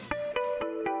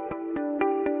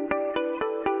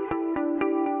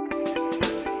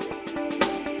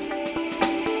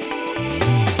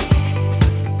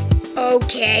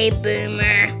Okay,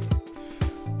 Boomer.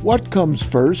 What comes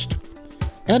first?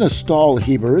 Ann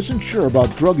Stahlheber isn't sure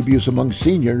about drug abuse among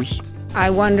seniors. I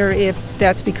wonder if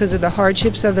that's because of the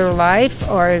hardships of their life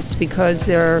or it's because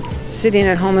they're sitting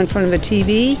at home in front of a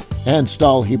TV. Ann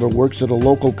Stahlheber works at a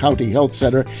local county health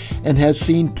center and has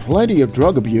seen plenty of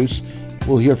drug abuse.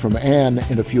 We'll hear from Ann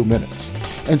in a few minutes.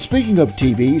 And speaking of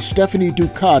TV, Stephanie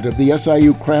Dukat of the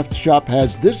SIU Craft Shop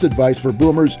has this advice for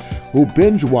boomers who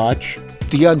binge watch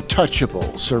The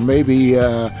Untouchables, or maybe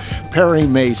Perry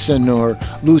Mason or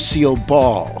Lucille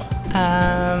Ball.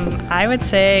 I would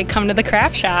say come to the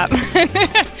craft shop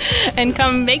and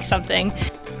come make something.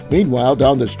 Meanwhile,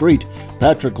 down the street,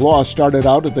 Patrick Law started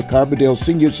out at the Carbondale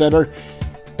Senior Center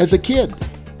as a kid.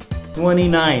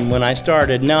 29 when I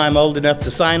started. Now I'm old enough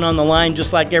to sign on the line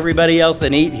just like everybody else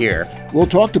and eat here. We'll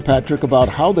talk to Patrick about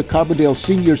how the Carbondale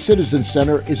Senior Citizen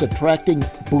Center is attracting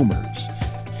boomers.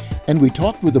 And we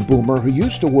talked with a boomer who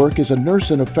used to work as a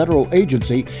nurse in a federal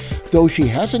agency. Though she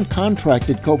hasn't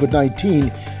contracted COVID-19,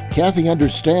 Kathy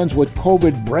understands what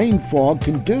COVID brain fog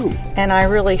can do. And I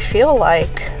really feel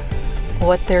like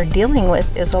what they're dealing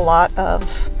with is a lot of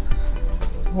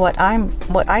what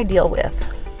I deal with.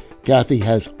 Kathy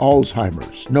has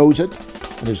Alzheimer's, knows it,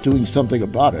 and is doing something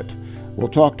about it. We'll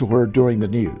talk to her during the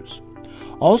news.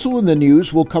 Also in the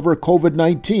news, we'll cover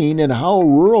COVID-19 and how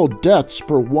rural deaths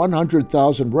per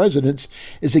 100,000 residents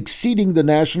is exceeding the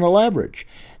national average.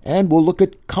 And we'll look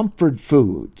at comfort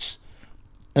foods.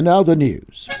 And now the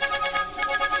news.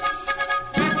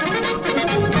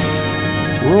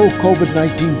 Rural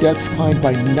COVID-19 deaths climbed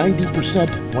by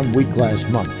 90% 1 week last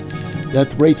month.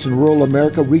 Death rates in rural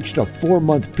America reached a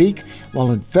 4-month peak,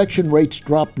 while infection rates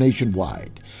dropped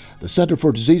nationwide. The Center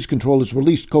for Disease Control has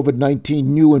released COVID-19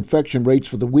 new infection rates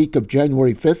for the week of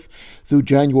January 5th through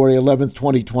January 11th,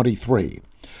 2023.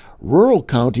 Rural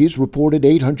counties reported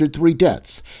 803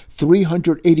 deaths,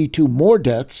 382 more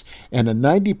deaths, and a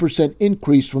 90%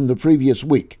 increase from the previous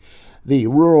week. The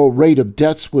rural rate of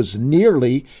deaths was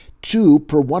nearly 2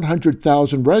 per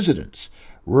 100,000 residents.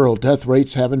 Rural death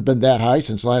rates haven't been that high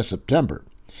since last September.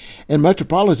 In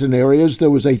metropolitan areas, there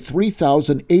was a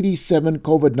 3,087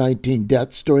 COVID-19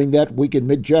 deaths during that week in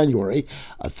mid-January,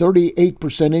 a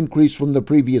 38% increase from the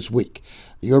previous week.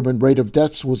 The urban rate of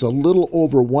deaths was a little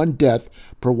over 1 death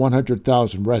per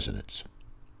 100,000 residents.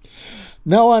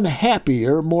 Now on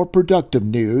happier, more productive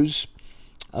news.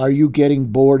 Are you getting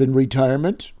bored in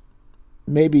retirement?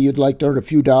 Maybe you'd like to earn a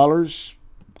few dollars,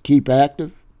 keep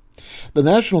active. The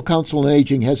National Council on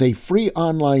Aging has a free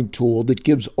online tool that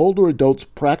gives older adults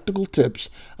practical tips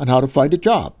on how to find a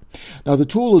job. Now, the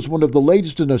tool is one of the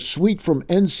latest in a suite from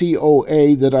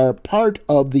NCOA that are part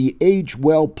of the Age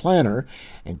Well Planner,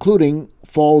 including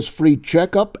Fall's Free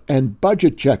Checkup and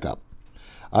Budget Checkup.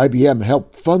 IBM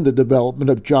helped fund the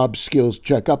development of Job Skills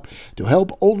Checkup to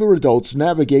help older adults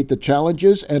navigate the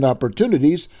challenges and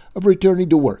opportunities of returning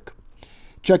to work.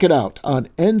 Check it out on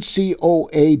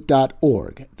ncoa.org.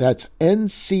 That's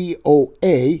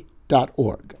ncoa.org.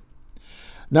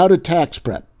 Now to tax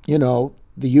prep. You know,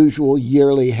 the usual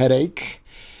yearly headache.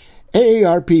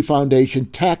 AARP Foundation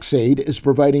Tax Aid is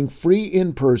providing free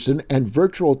in-person and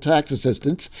virtual tax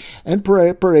assistance and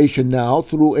preparation now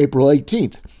through April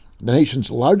 18th. The nation's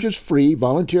largest free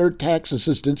volunteer tax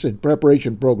assistance and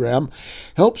preparation program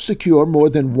helps secure more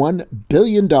than $1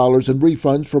 billion in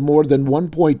refunds for more than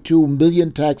 1.2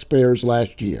 million taxpayers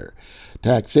last year.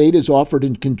 Tax aid is offered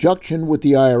in conjunction with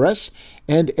the IRS,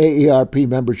 and AARP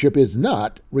membership is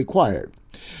not required.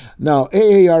 Now,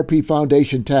 AARP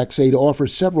Foundation Tax Aid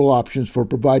offers several options for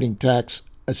providing tax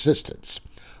assistance.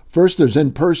 First, there's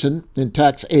in-person in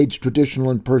Tax Aid's traditional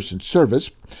in-person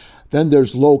service. Then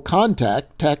there's low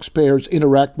contact. Taxpayers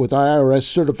interact with IRS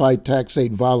certified tax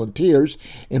aid volunteers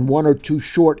in 1 or 2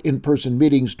 short in-person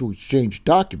meetings to exchange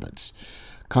documents.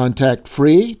 Contact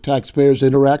free. Taxpayers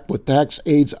interact with tax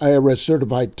aid's IRS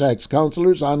certified tax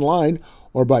counselors online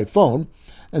or by phone.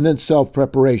 And then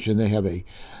self-preparation. They have a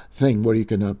thing where you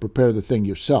can prepare the thing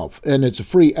yourself. And it's a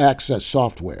free access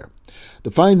software.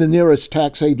 To find the nearest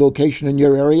tax aid location in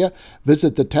your area,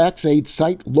 visit the tax aid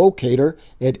site locator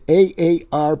at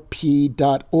aarp.org.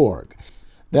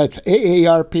 That's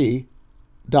aarp.org.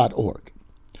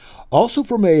 Also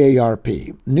from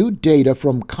AARP, new data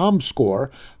from ComScore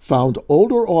found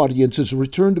older audiences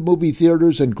returned to movie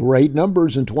theaters in great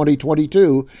numbers in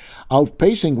 2022,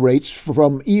 outpacing rates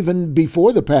from even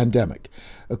before the pandemic.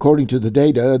 According to the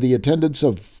data, the attendance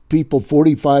of people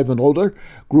 45 and older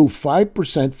grew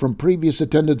 5% from previous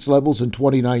attendance levels in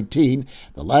 2019,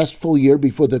 the last full year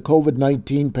before the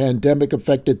COVID-19 pandemic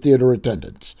affected theater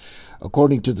attendance.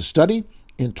 According to the study,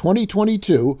 in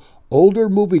 2022, older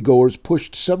moviegoers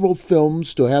pushed several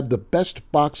films to have the best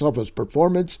box office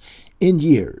performance in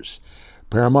years.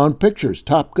 Paramount Pictures'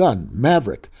 Top Gun,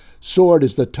 Maverick, soared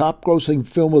as the top-grossing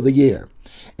film of the year.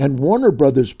 And Warner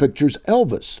Brothers Pictures'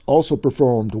 Elvis also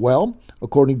performed well,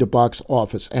 according to box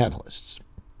office analysts.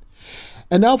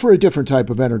 And now for a different type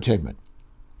of entertainment.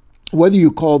 Whether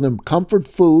you call them comfort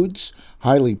foods,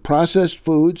 highly processed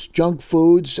foods, junk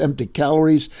foods, empty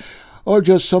calories, or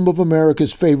just some of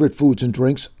America's favorite foods and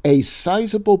drinks, a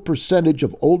sizable percentage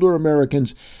of older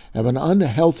Americans have an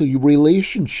unhealthy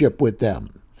relationship with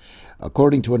them.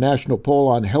 According to a national poll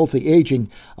on healthy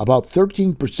aging, about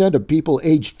 13% of people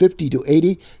aged 50 to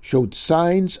 80 showed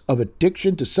signs of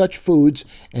addiction to such foods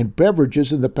and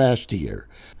beverages in the past year.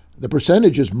 The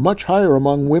percentage is much higher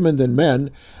among women than men,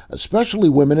 especially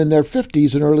women in their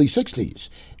 50s and early 60s.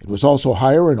 It was also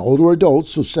higher in older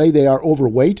adults who say they are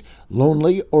overweight,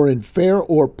 lonely, or in fair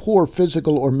or poor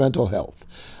physical or mental health.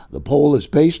 The poll is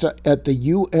based at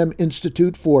the UM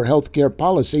Institute for Healthcare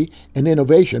Policy and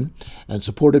Innovation and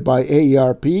supported by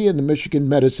AARP and the Michigan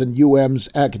Medicine UM's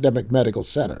Academic Medical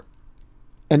Center.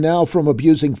 And now from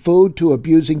abusing food to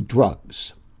abusing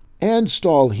drugs. Ann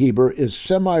Stahlheber is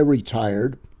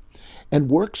semi-retired and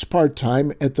works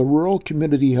part-time at the Rural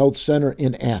Community Health Center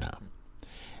in Anna.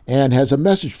 Ann has a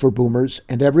message for boomers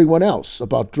and everyone else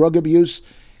about drug abuse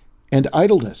and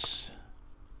idleness.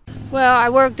 Well, I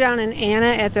work down in Anna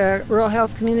at the Rural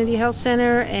Health Community Health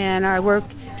Center, and I work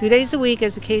 2 days a week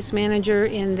as a case manager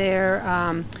in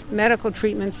their medical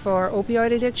treatment for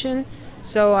opioid addiction.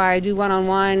 So I do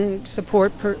one-on-one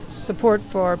support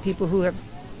for people who have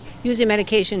using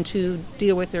medication to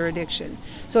deal with their addiction.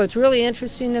 So it's really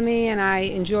interesting to me, and I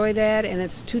enjoy that, and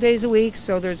it's 2 days a week,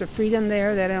 so there's a freedom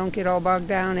there that I don't get all bogged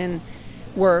down in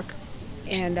work,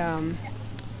 and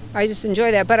I just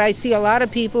enjoy that. But I see a lot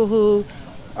of people who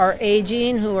are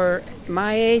aging, who are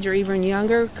my age or even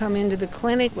younger, come into the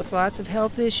clinic with lots of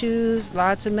health issues,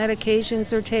 lots of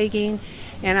medications they're taking,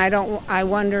 and I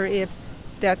wonder if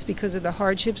that's because of the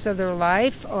hardships of their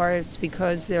life, or it's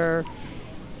because they're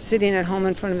sitting at home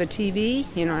in front of a TV,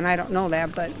 and I don't know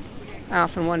that, but I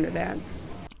often wonder that.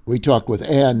 We talked with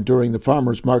Ann during the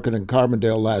farmers market in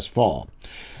Carbondale last fall.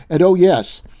 And oh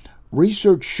yes,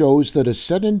 research shows that a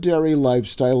sedentary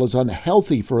lifestyle is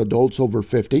unhealthy for adults over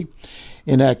 50.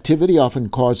 Inactivity often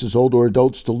causes older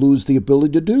adults to lose the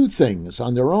ability to do things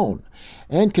on their own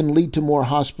and can lead to more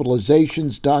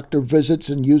hospitalizations, doctor visits,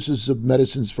 and uses of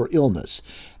medicines for illness.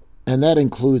 And that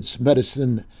includes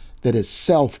medicine that is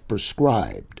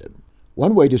self-prescribed.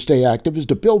 One way to stay active is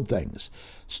to build things.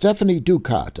 Stephanie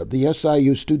Dukat of the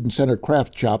SIU Student Center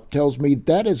Craft Shop tells me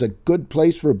that is a good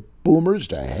place for boomers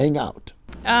to hang out.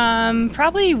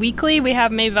 Probably weekly. We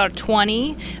have maybe about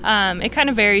 20. It kind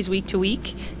of varies week to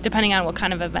week, depending on what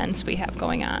kind of events we have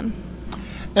going on.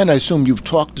 And I assume you've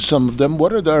talked to some of them.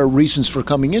 What are their reasons for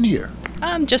coming in here?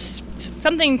 Just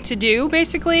something to do,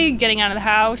 basically, getting out of the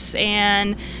house,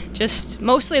 and just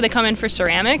mostly they come in for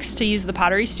ceramics to use the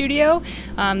pottery studio.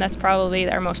 That's probably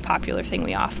our most popular thing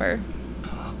we offer.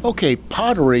 Okay,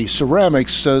 pottery,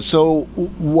 ceramics. So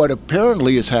what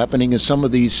apparently is happening is some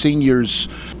of these seniors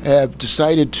have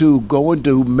decided to go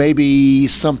into maybe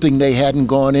something they hadn't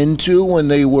gone into when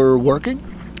they were working?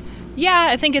 Yeah,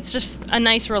 I think it's just a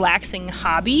nice relaxing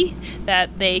hobby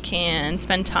that they can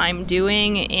spend time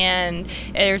doing, and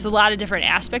there's a lot of different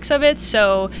aspects of it,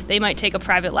 so they might take a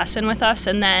private lesson with us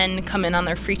and then come in on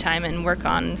their free time and work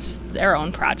on their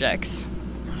own projects.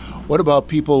 What about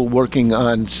people working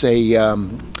on, say,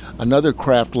 another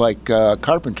craft like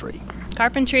carpentry?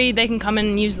 Carpentry, they can come in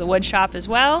and use the wood shop as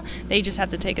well. They just have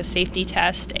to take a safety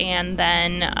test, and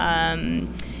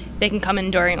then they can come in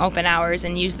during open hours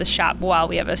and use the shop while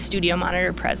we have a studio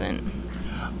monitor present.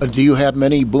 Do you have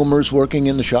many boomers working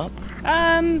in the shop?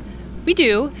 We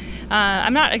do.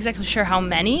 I'm not exactly sure how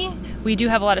many. We do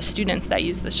have a lot of students that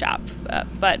use the shop,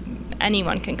 but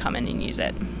anyone can come in and use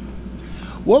it.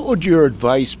 What would your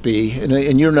advice be,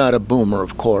 and you're not a boomer,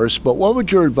 of course, but what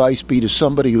would your advice be to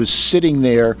somebody who's sitting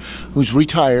there, who's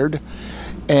retired,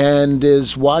 and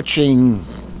is watching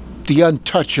The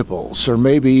Untouchables, or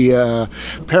maybe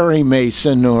Perry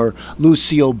Mason or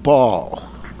Lucille Ball?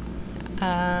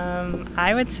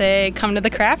 I would say come to the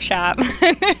craft shop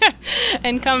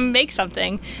and come make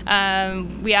something.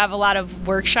 We have a lot of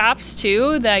workshops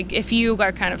too, that if you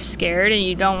are kind of scared and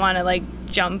you don't want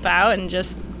to jump out and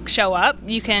just show up,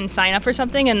 you can sign up for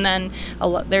something, and then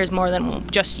there's more than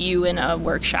just you in a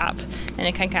workshop, and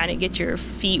it can kind of get your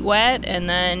feet wet, and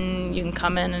then you can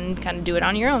come in and kind of do it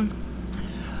on your own.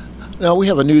 Now, we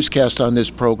have a newscast on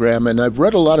this program, and I've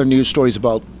read a lot of news stories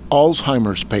about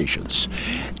Alzheimer's patients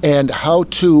and how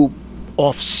to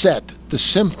offset the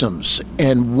symptoms.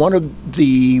 And one of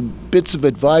the bits of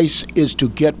advice is to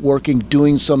get working,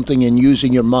 doing something, and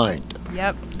using your mind.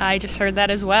 Yep, I just heard that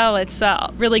as well. It's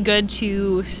really good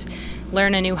to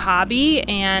learn a new hobby,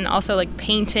 and also like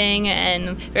painting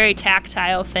and very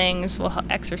tactile things will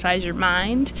exercise your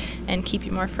mind and keep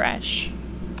you more fresh.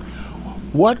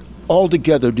 What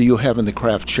altogether do you have in the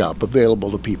craft shop available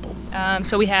to people?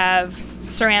 So we have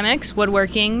ceramics,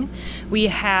 woodworking, we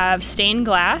have stained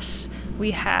glass,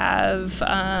 we have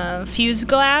fused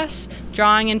glass,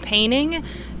 drawing and painting,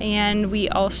 and we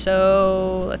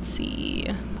also,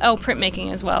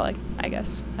 printmaking as well, I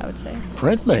guess I would say.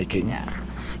 Printmaking?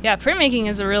 Yeah, printmaking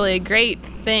is a really great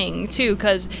thing too,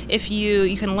 because if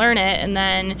you can learn it, and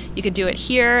then you could do it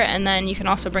here, and then you can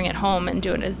also bring it home and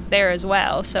do it there as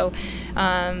well. So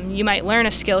you might learn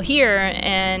a skill here,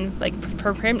 and like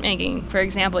for printmaking, for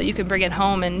example, you could bring it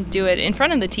home and do it in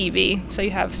front of the TV. So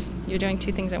you're doing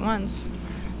two things at once.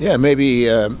 Yeah, maybe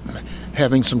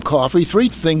having some coffee, three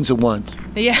things at once.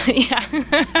 Yeah.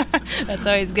 That's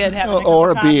always good. Having or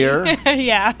a coffee. beer.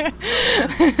 Yeah.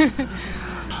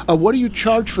 What do you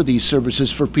charge for these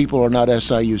services for people who are not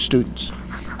SIU students?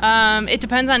 It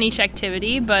depends on each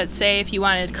activity, but say if you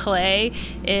wanted clay,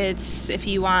 if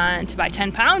you want to buy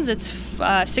 10 pounds, it's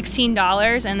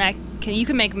 $16, and you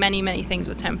can make many, many things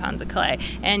with 10 pounds of clay.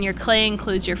 And your clay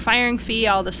includes your firing fee,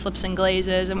 all the slips and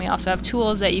glazes, and we also have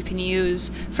tools that you can use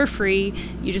for free.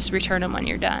 You just return them when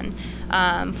you're done.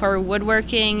 For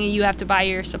woodworking, you have to buy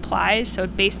your supplies, so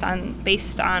based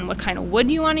on what kind of wood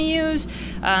you want to use,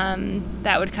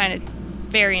 that would kind of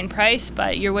vary in price,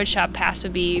 but your woodshop pass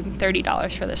would be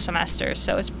 $30 for the semester.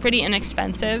 So it's pretty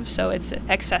inexpensive, so it's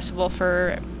accessible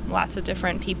for lots of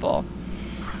different people.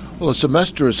 Well, a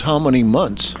semester is how many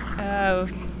months?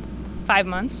 5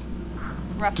 months,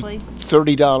 roughly.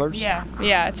 $30? Yeah,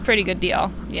 it's a pretty good deal,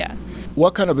 yeah.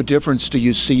 What kind of a difference do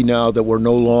you see now that we're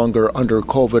no longer under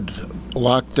COVID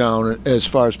lockdown as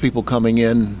far as people coming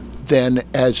in then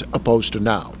as opposed to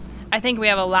now? I think we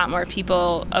have a lot more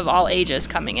people of all ages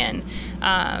coming in,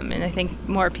 and I think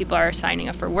more people are signing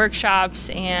up for workshops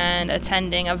and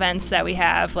attending events that we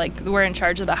have. Like, we're in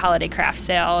charge of the holiday craft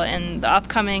sale and the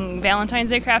upcoming Valentine's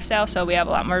Day craft sale, so we have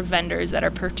a lot more vendors that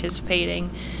are participating,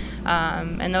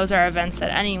 and those are events that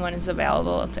anyone is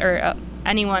available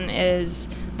anyone is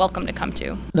welcome to come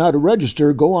to. Now, to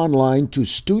register, go online to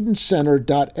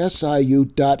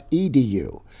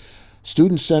studentcenter.siu.edu.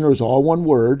 Student Center is all one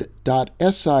word,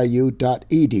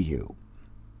 .siu.edu.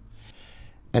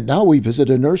 And now we visit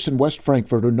a nurse in West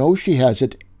Frankfort who knows she has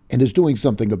it and is doing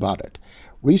something about it.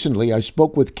 Recently, I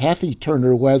spoke with Kathy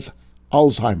Turner, who has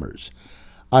Alzheimer's.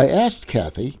 I asked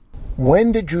Kathy,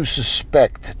 when did you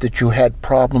suspect that you had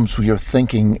problems with your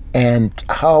thinking, and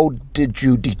how did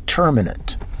you determine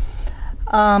it?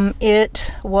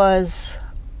 It was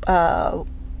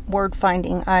word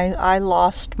finding. I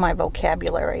lost my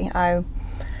vocabulary. I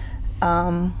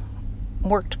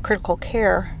worked critical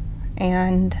care,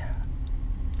 and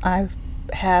I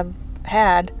have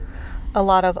had a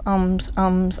lot of ums,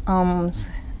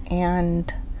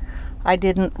 and I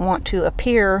didn't want to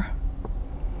appear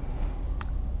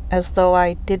as though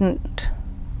I didn't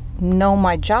know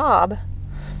my job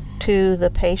to the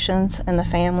patients and the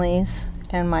families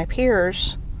and my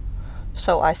peers,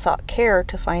 so I sought care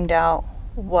to find out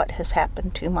what has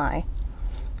happened to my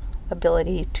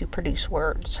ability to produce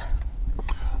words.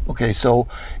 Okay, so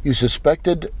you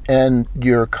suspected, and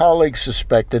your colleagues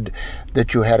suspected,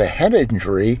 that you had a head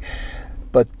injury,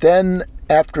 but then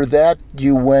after that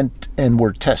you went and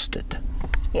were tested.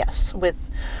 Yes,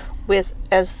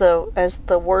 as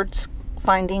the words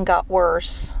finding got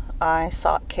worse, I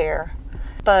sought care.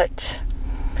 But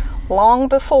long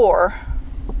before,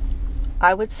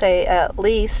 I would say at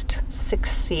least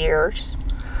 6 years,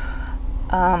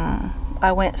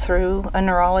 I went through a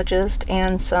neurologist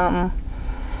and some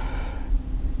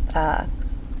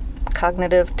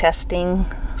cognitive testing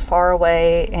far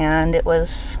away, and it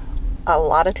was a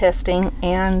lot of testing.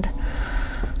 And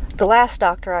the last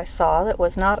doctor I saw that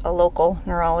was not a local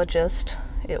neurologist,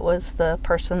 it was the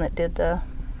person that did the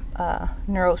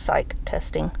neuropsych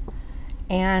testing.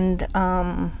 And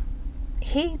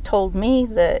he told me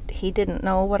that he didn't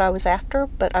know what I was after,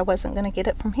 but I wasn't going to get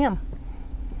it from him,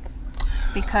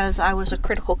 because I was a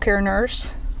critical care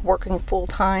nurse working full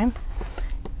time,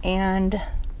 and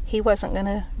he wasn't going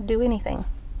to do anything.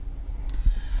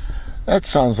 That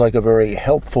sounds like a very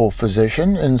helpful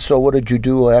physician. And so what did you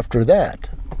do after that?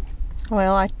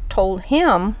 Well, I told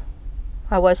him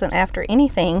I wasn't after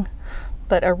anything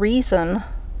but a reason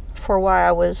for why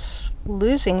I was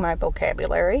losing my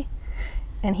vocabulary,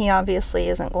 and he obviously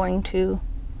isn't going to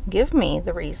give me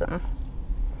the reason.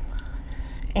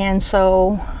 And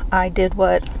so I did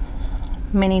what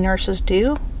many nurses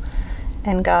do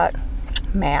and got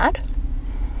mad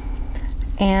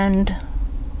and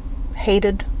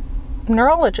hated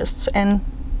neurologists and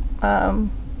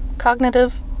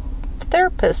cognitive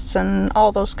therapists and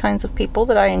all those kinds of people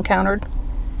that I encountered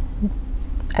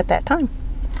at that time.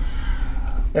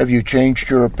 Have you changed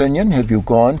your opinion? Have you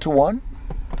gone to one?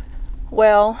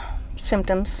 Well,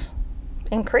 symptoms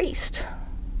increased,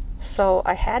 so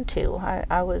I had to.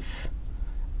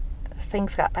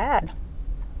 Things got bad,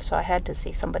 so I had to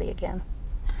see somebody again.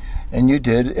 And you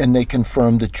did, and they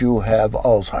confirmed that you have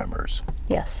Alzheimer's.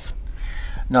 Yes.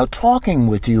 Now, talking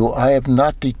with you, I have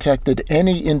not detected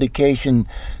any indication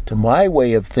to my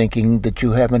way of thinking that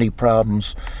you have any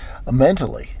problems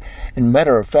mentally. And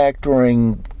matter of fact,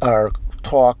 during our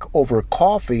talk over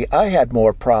coffee, I had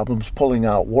more problems pulling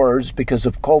out words because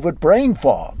of COVID brain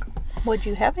fog. What'd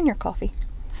you have in your coffee?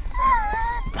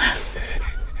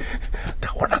 No,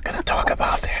 we're not going to talk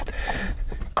about that.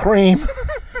 Cream.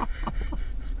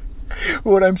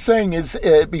 What I'm saying is,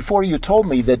 before you told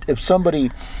me that if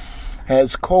somebody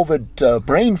has COVID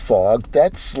brain fog,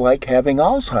 that's like having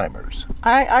Alzheimer's.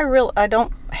 I've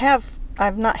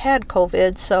not had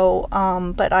COVID, so,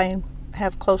 but I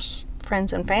have close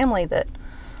friends and family that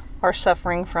are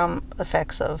suffering from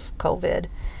effects of COVID.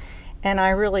 And I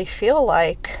really feel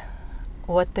like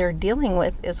what they're dealing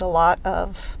with is a lot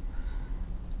of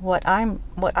what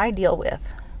I deal with.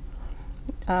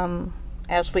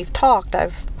 As we've talked,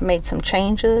 I've made some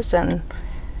changes, and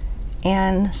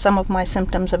some of my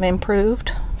symptoms have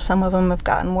improved. Some of them have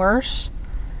gotten worse.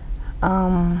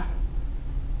 I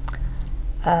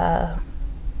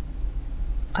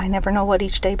never know what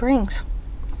each day brings.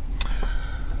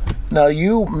 Now,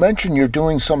 you mentioned you're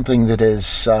doing something that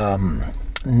is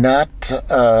not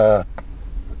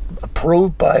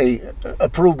approved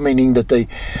meaning that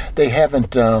they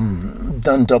haven't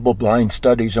done double-blind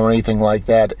studies or anything like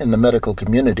that in the medical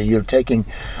community. You're taking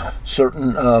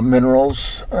certain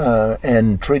minerals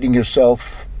and treating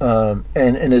yourself, and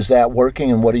is that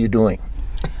working, and what are you doing?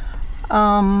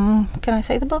 Can I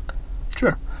say the book?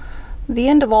 Sure. The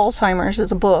End of Alzheimer's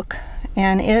is a book,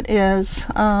 and it is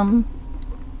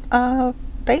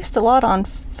based a lot on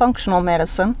functional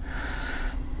medicine.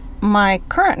 My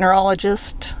current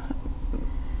neurologist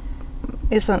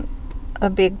isn't a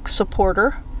big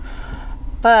supporter,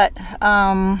 but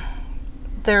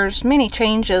there's many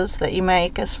changes that you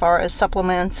make as far as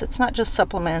supplements. It's not just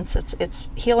supplements, it's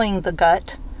healing the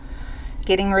gut,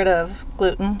 getting rid of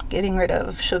gluten, getting rid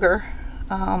of sugar.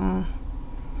 Do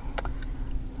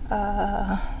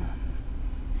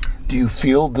you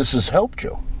feel this has helped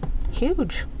you?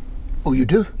 Huge. Oh, you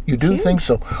do? You do Huge. think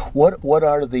so? What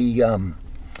are the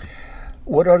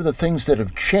things that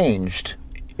have changed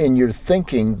in your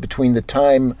thinking between the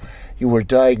time you were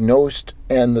diagnosed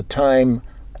and the time,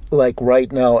 like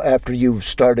right now, after you've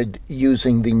started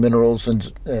using the minerals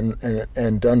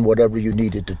and done whatever you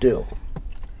needed to do?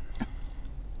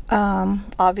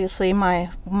 Obviously, my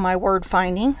word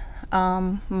finding,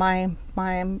 my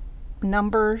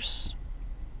numbers,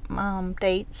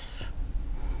 dates,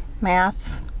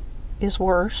 math is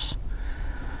worse.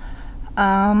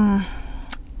 I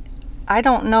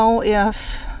don't know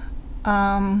if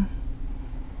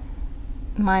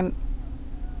my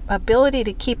ability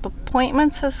to keep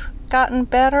appointments has gotten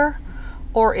better,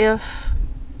 or if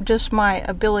just my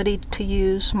ability to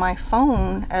use my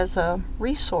phone as a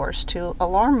resource to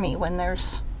alarm me when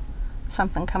there's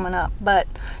something coming up. But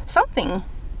something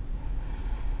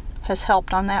has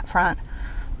helped on that front.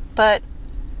 But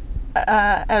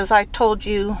as I told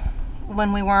you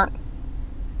when we weren't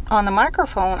on the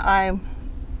microphone,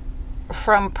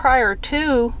 from prior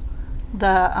to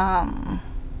the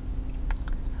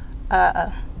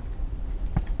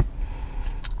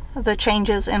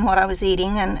changes in what I was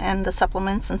eating and the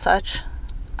supplements and such,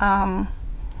 I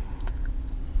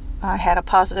had a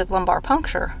positive lumbar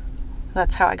puncture.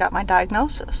 That's how I got my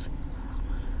diagnosis.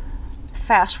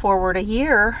 Fast forward a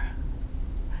year,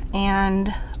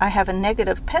 and I have a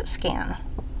negative PET scan.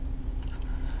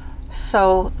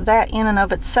 So that in and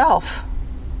of itself,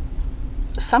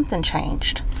 something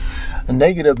changed. A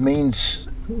negative means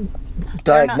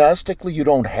diagnostically you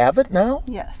don't have it now?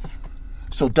 Yes.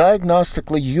 So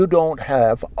diagnostically you don't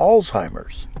have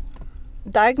Alzheimer's?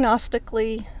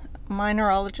 Diagnostically, my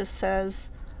neurologist says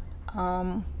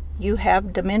you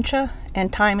have dementia,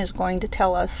 and time is going to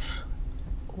tell us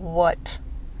what's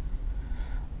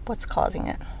causing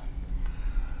it.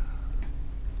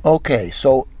 Okay,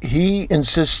 so he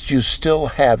insists you still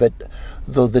have it,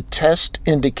 though the test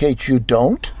indicates you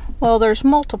don't? Well, there's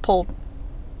multiple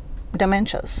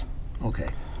dementias. Okay.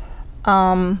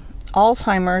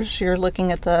 Alzheimer's, you're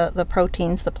looking at the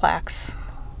proteins, the plaques.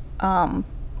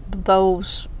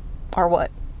 Those are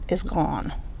what is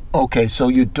gone. Okay, so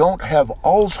you don't have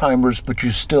Alzheimer's, but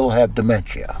you still have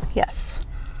dementia. Yes.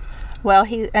 Well,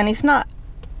 he's not,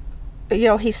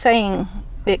 he's saying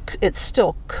it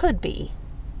still could be,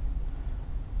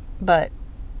 but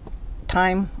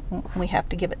time, we have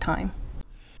to give it time.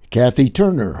 Kathy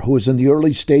Turner, who is in the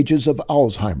early stages of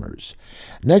Alzheimer's.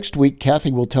 Next week, Kathy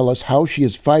will tell us how she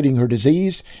is fighting her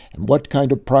disease and what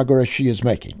kind of progress she is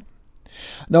making.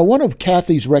 Now, one of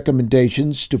Kathy's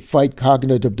recommendations to fight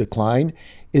cognitive decline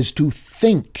is to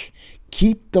think.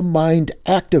 Keep the mind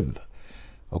active.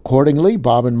 Accordingly,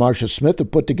 Bob and Martia Smith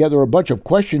have put together a bunch of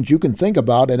questions you can think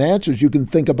about and answers you can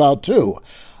think about, too,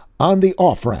 on the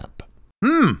off-ramp.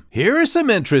 Here are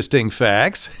some interesting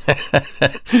facts.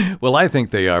 Well, I think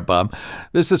they are, Bob.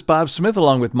 This is Bob Smith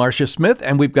along with Martia Smith,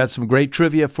 and we've got some great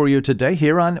trivia for you today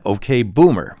here on OK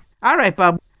Boomer. All right,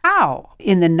 Bob. How,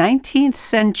 in the 19th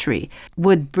century,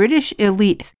 would British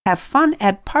elites have fun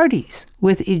at parties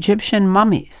with Egyptian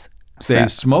mummies? They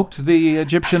smoked the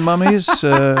Egyptian mummies?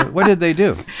 What did they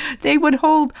do? They would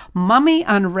hold mummy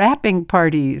unwrapping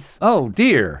parties. Oh,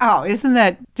 dear. Oh, isn't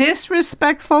that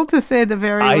disrespectful to say the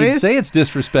very least? I'd say it's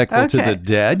disrespectful to the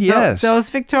dead, yes. Those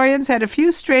Victorians had a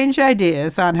few strange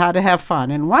ideas on how to have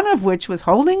fun, and one of which was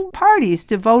holding parties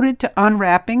devoted to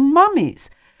unwrapping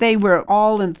mummies. They were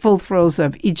all in full throes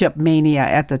of Egypt mania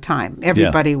at the time.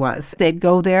 Everybody was. They'd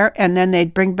go there, and then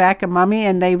they'd bring back a mummy,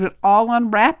 and they would all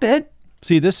unwrap it.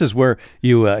 See, this is where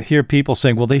you hear people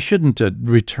saying, well, they shouldn't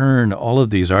return all of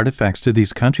these artifacts to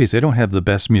these countries. They don't have the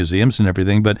best museums and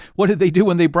everything. But what did they do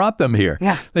when they brought them here?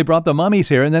 Yeah. They brought the mummies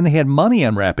here, and then they had mummy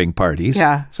unwrapping parties.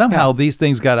 Yeah. Somehow these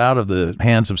things got out of the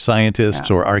hands of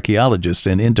scientists or archaeologists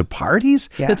and into parties?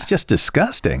 Yeah. It's just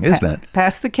disgusting, isn't it?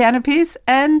 Past the canopies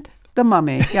and the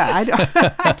mummy. Yeah, I don't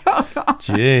know.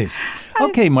 Jeez.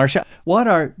 Okay, Marcia, what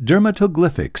are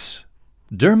dermatoglyphics?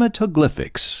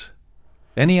 Dermatoglyphics.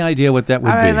 Any idea what that would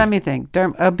be? All right, let me think.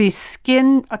 It'd be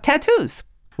skin tattoos.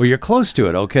 Well, you're close to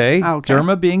it, okay?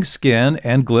 Derma being skin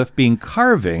and glyph being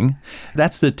carving.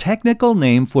 That's the technical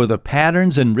name for the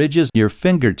patterns and ridges your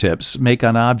fingertips make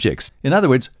on objects. In other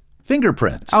words,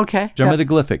 fingerprints. Okay.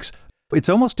 Dermatoglyphics. It's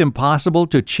almost impossible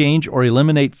to change or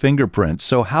eliminate fingerprints.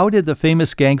 So how did the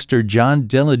famous gangster John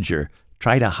Dillinger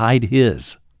try to hide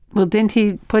his? Well, didn't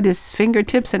he put his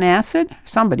fingertips in acid?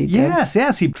 Somebody did.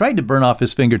 Yes. He tried to burn off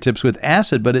his fingertips with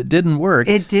acid, but it didn't work.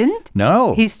 It didn't?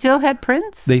 No. He still had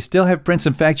prints? They still have prints.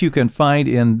 In fact, you can find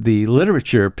in the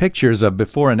literature pictures of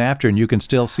before and after, and you can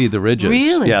still see the ridges.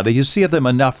 Really? Yeah, you see them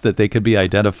enough that they could be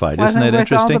identified. Wasn't Isn't that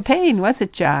interesting? Wasn't worth all the pain, was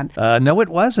it, John? No, it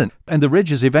wasn't. And the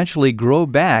ridges eventually grow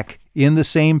back in the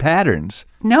same patterns.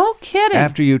 No kidding.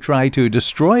 After you try to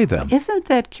destroy them. Isn't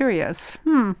that curious?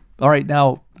 All right,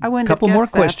 now, a couple more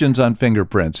questions on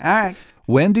fingerprints. All right.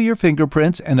 When do your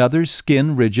fingerprints and other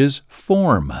skin ridges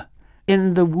form?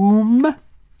 In the womb.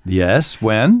 Yes,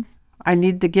 when? I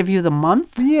need to give you the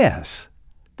month? Yes.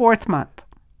 4th month.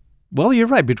 Well, you're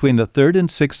right, between the 3rd and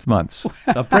 6th months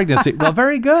of pregnancy. Well,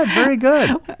 very good, very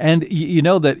good. And you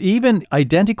know that even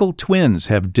identical twins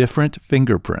have different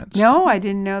fingerprints. No, I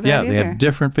didn't know that either. Yeah, they have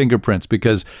different fingerprints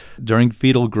because during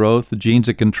fetal growth, the genes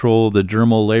that control the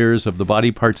dermal layers of the body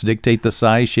parts dictate the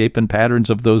size, shape, and patterns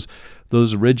of those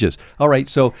ridges. All right,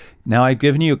 so now I've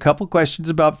given you a couple questions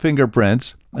about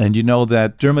fingerprints, and you know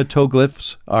that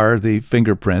dermatoglyphs are the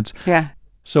fingerprints. Yeah.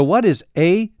 So what is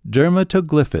a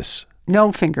dermatoglyphus?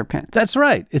 No fingerprints. That's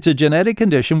right. It's a genetic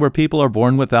condition where people are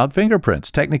born without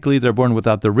fingerprints. Technically, they're born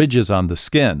without the ridges on the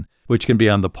skin, which can be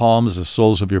on the palms, the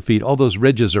soles of your feet. All those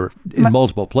ridges are in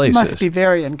multiple places. Must be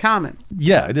very uncommon.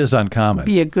 Yeah, it is uncommon.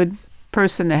 Be a good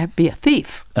person to be a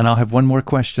thief. And I'll have one more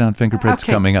question on fingerprints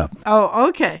coming up. Oh,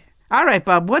 okay. All right,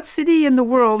 Bob. What city in the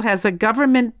world has a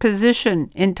government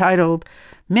position entitled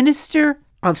Minister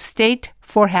of State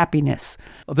for Happiness?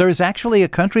 There is actually a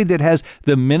country that has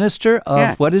the Minister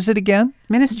of, what is it again?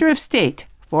 Minister of State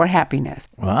for Happiness.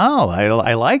 Wow,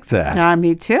 I like that.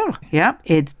 Me too. Yep,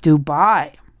 it's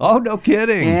Dubai. Oh, no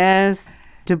kidding. Yes.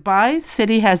 Dubai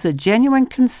City has a genuine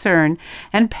concern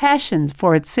and passion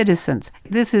for its citizens.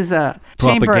 This is a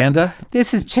propaganda?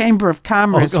 This is Chamber of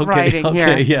Commerce writing here.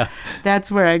 Okay, yeah.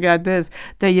 That's where I got this.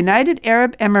 The United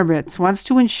Arab Emirates wants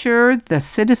to ensure the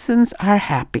citizens are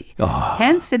happy. Oh.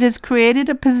 Hence, it has created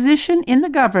a position in the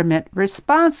government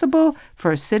responsible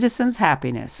for citizens'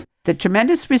 happiness. The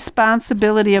tremendous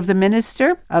responsibility of the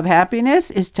Minister of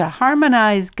Happiness is to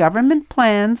harmonize government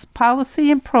plans, policy,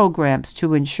 and programs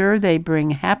to ensure they bring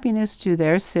happiness to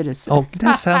their citizens. Oh,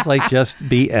 that sounds like just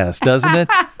BS, doesn't it?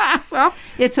 Well,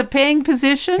 it's a paying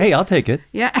position. Hey, I'll take it.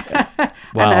 Yeah.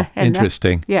 Wow,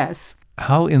 interesting. Yes.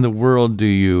 How in the world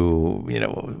do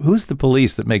who's the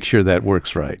police that makes sure that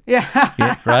works right? Yeah.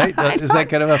 Yeah, right? Is that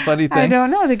kind of a funny thing? I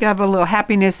don't know. They have a little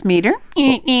happiness meter.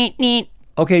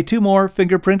 Okay, 2 more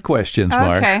fingerprint questions,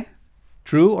 Mark. Okay.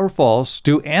 True or false,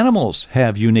 do animals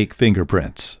have unique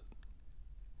fingerprints?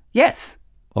 Yes.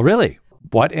 Oh, really?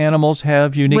 What animals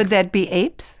have unique... Would that be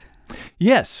apes?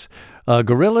 Yes.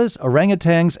 Gorillas,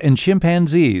 orangutans, and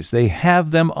chimpanzees, they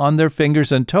have them on their fingers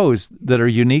and toes that are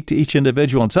unique to each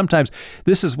individual. And sometimes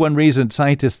this is one reason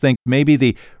scientists think maybe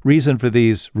the reason for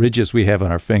these ridges we have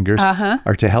on our fingers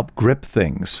are to help grip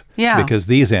things. Yeah. Because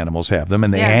these animals have them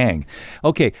and they hang.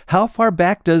 Okay, how far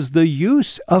back does the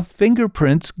use of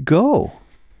fingerprints go?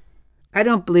 I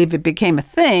don't believe it became a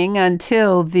thing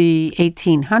until the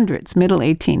 1800s, middle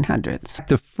 1800s.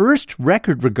 The first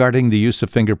record regarding the use of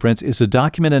fingerprints is a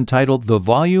document entitled The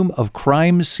Volume of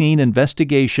Crime Scene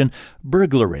Investigation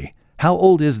Burglary. How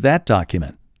old is that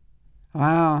document?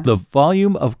 Wow. The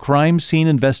Volume of Crime Scene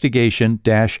Investigation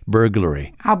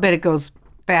Burglary. I'll bet it goes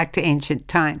back to ancient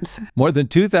times. More than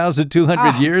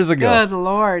 2,200 years ago. Good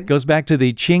Lord. Goes back to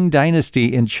the Qing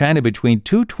dynasty in China between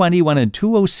 221 and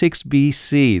 206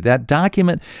 BC. That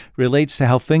document relates to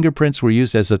how fingerprints were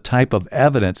used as a type of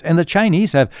evidence. And the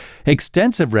Chinese have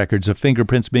extensive records of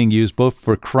fingerprints being used both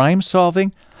for crime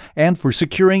solving and for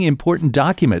securing important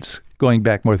documents going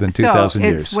back more than 2,000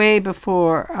 years. It's way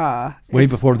before... way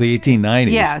before the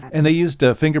 1890s. Yeah. And they used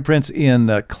fingerprints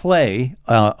in clay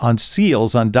on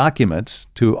seals on documents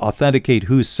to authenticate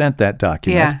who sent that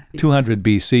document, 200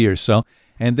 BC or so.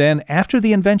 And then after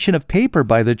the invention of paper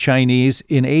by the Chinese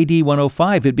in AD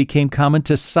 105, it became common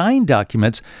to sign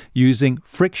documents using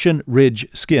friction ridge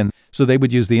skin. So they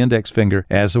would use the index finger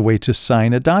as a way to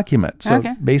sign a document. So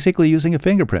basically using a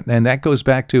fingerprint. And that goes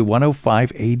back to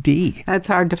 105 AD. That's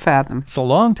hard to fathom. It's a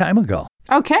long time ago.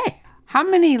 Okay. How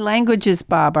many languages,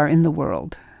 Bob, are in the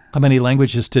world? How many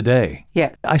languages today?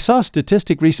 Yeah. I saw a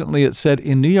statistic recently that said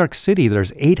in New York City,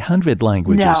 there's 800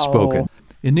 languages spoken.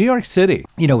 In New York City,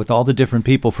 with all the different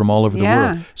people from all over the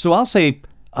world. So I'll say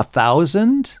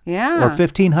 1,000 or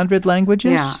 1,500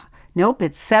 languages? Yeah. Nope,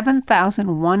 it's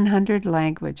 7,100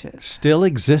 languages. Still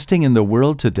existing in the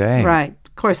world today. Right.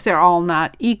 Of course, they're all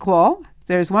not equal.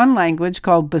 There's one language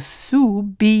called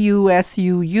Busuu,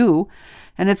 B-U-S-U-U,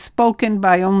 and it's spoken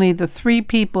by only the 3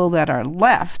 people that are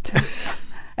left.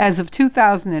 As of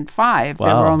 2005,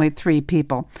 there were only 3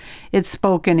 people. It's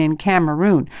spoken in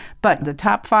Cameroon. But the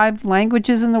top 5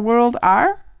 languages in the world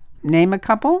are? Name a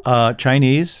couple.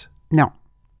 Chinese? No.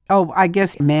 Oh, I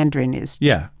guess Mandarin is.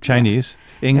 Yeah, Chinese.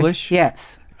 English?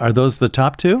 Yes. Are those the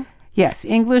top 2? Yes,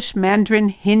 English, Mandarin,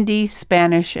 Hindi,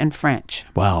 Spanish, and French.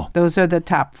 Wow. Those are the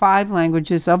top 5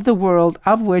 languages of the world,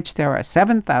 of which there are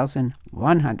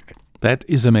 7,100. That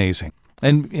is amazing.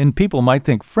 And people might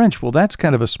think French, well, that's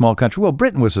kind of a small country. Well,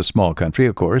 Britain was a small country,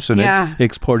 of course, and it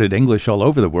exported English all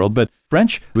over the world. But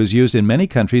French was used in many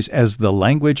countries as the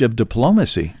language of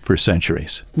diplomacy for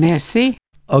centuries. Merci.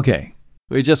 Okay.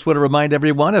 We just want to remind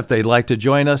everyone, if they'd like to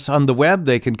join us on the web,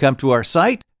 they can come to our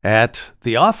site at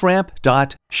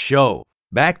theofframp.show.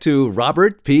 Back to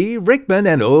Robert P. Rickman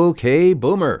and OK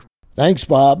Boomer. Thanks,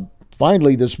 Bob.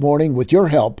 Finally, this morning, with your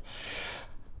help,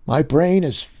 my brain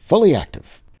is fully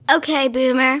active. Okay,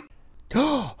 Boomer.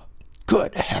 Oh,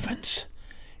 good heavens.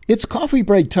 It's coffee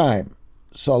break time.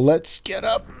 So let's get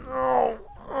up. Oh,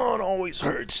 it always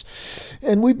hurts.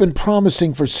 And we've been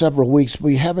promising for several weeks, but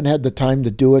we haven't had the time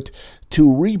to do it, to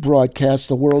rebroadcast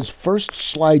the world's first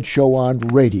slideshow on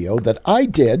radio that I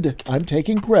did, I'm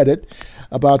taking credit,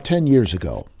 about 10 years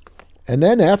ago. And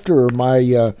then after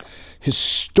my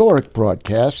historic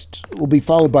broadcast, will be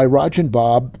followed by Roger and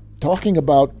Bob talking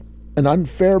about an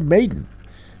unfair maiden.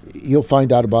 You'll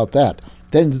find out about that.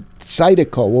 Then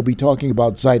Zydeco, we'll be talking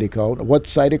about Zydeco. What's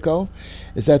Zydeco?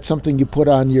 Is that something you put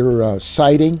on your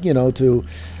siding, to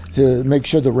make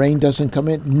sure the rain doesn't come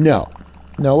in? No,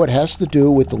 it has to do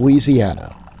with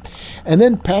Louisiana. And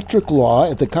then Patrick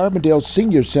Law at the Carbondale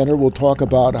Senior Center will talk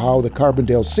about how the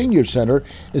Carbondale Senior Center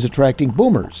is attracting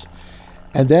boomers.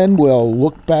 And then we'll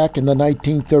look back in the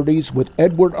 1930s with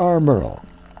Edward R. Murrow.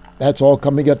 That's all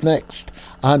coming up next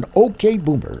on OK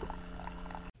Boomer.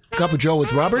 Cup of Joe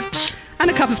with Robert.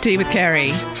 And a cup of tea with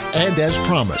Carrie. And as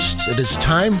promised, it is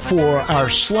time for our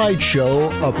slideshow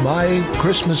of my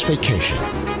Christmas vacation.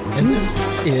 And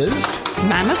this is?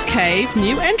 Mammoth Cave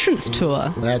New Entrance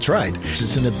Tour. That's right.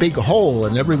 It's in a big hole,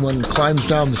 and everyone climbs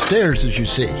down the stairs, as you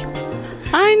see.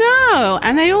 I know,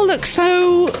 and they all look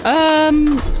so,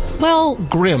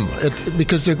 grim,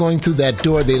 because they're going through that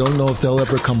door. They don't know if they'll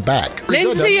ever come back.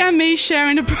 Lindsay and me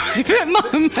sharing a private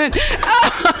moment.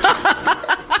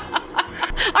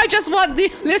 I just want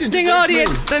the listening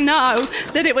audience to know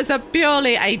that it was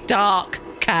purely a dark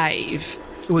cave.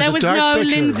 There was no picture.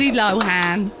 Lindsay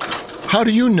Lohan. How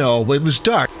do you know it was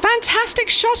dark? Fantastic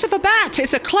shot of a bat.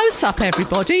 It's a close-up,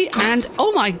 everybody. And,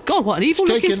 oh my God, what an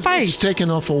evil-looking face. It's taken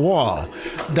off a wall.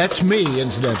 That's me,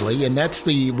 incidentally, and that's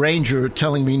the ranger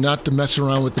telling me not to mess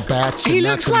around with the bats. He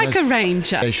looks like a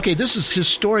ranger. Okay, this is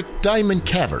historic Diamond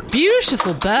Cavern.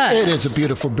 Beautiful bird. It is a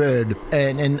beautiful bird.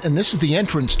 And this is the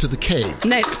entrance to the cave.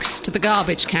 Next to the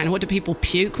garbage can. What do people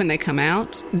puke when they come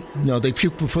out? No, they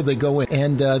puke before they go in.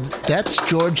 And that's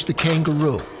George the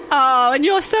kangaroo. Oh, and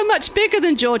you're so much bigger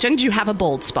than George, and you have a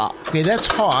bald spot. Okay, that's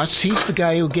Hoss. He's the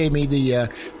guy who gave me the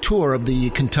tour of the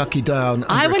Kentucky Down.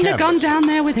 I wouldn't have gone down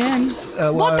there with him.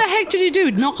 What the heck did you do?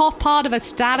 Knock off part of a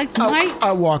stalagmite?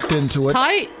 I walked into it.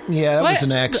 Tight? Yeah, that was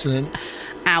an accident.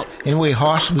 Out. Anyway,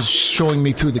 Hoss was showing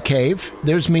me through the cave.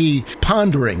 There's me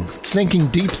pondering, thinking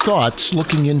deep thoughts,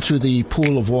 looking into the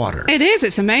pool of water. It is.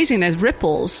 It's amazing. There's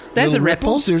ripples. There's a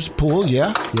ripple. There's a pool,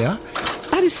 yeah.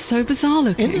 That is so bizarre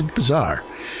looking. Isn't it bizarre?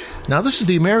 Now, this is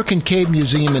the American Cave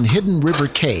Museum in Hidden River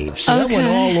Caves. So that went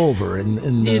all over in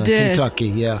Kentucky,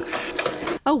 yeah.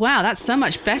 Oh, wow, that's so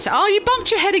much better. Oh, you bumped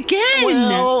your head again.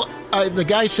 Well, the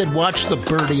guy said, watch the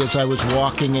birdie as I was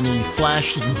walking, and he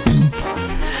flashed and boom.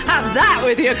 Have that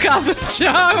with your cup of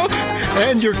joe.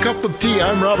 And your cup of tea.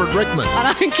 I'm Robert Rickman. And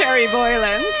I'm Carrie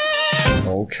Boylan.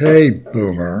 Okay,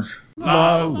 Boomer.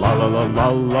 La la la la la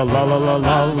la la la la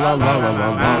la la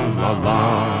la la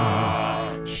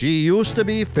la. She used to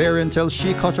be fair until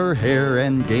she cut her hair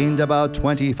and gained about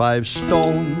 25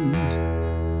 stone.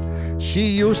 She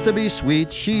used to be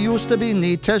sweet, she used to be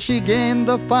neat till she gained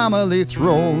the family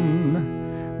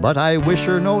throne. But I wish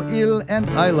her no ill and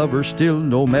I love her still,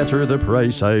 no matter the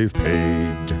price I've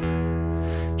paid.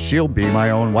 She'll be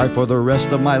my own wife for the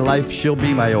rest of my life. She'll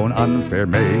be my own unfair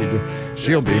maid.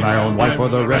 She'll be my own wife for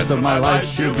the rest of my life.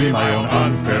 She'll be my own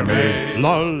unfair maid.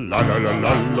 La la la la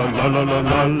la la la la la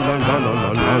la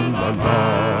la la la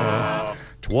la.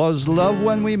 'Twas love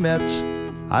when we met,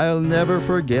 I'll never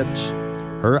forget.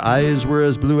 Her eyes were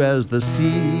as blue as the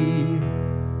sea.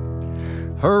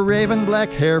 Her raven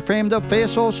black hair framed a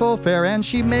face oh so fair, and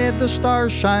she made the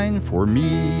stars shine for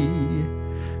me.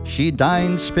 She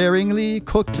dined sparingly,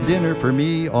 cooked dinner for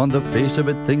me. On the face of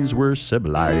it, things were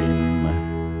sublime.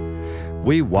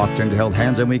 We walked and held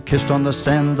hands and we kissed on the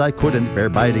sands. I couldn't bear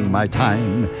biding my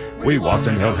time. We walked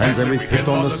and held hands and we kissed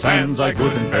on the sands. I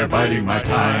couldn't bear biding my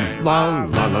time. La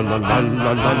la la la la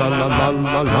la la la la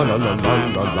la la la la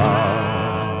la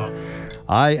la.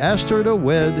 I asked her to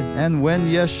wed, and when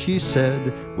yes she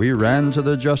said, we ran to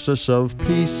the justice of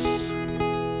peace.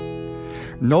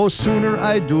 No sooner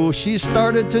I do, she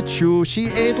started to chew. She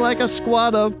ate like a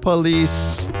squad of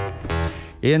police.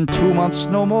 In 2 months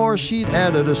no more, she'd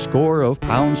added a score of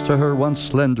pounds to her once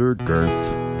slender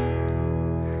girth.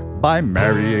 By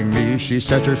marrying me, she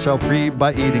set herself free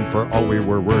by eating for all we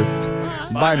were worth.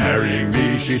 By marrying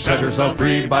me, she set herself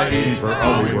free by eating for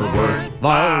all we were worth.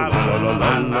 La la la la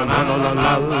la la la la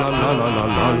la la la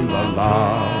la la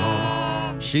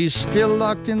la. She's still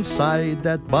locked inside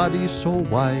that body so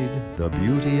wide, the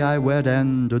beauty I wed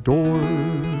and adore.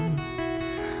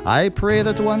 I pray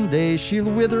that one day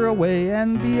she'll wither away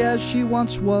and be as she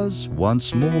once was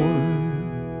once more.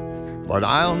 But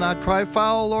I'll not cry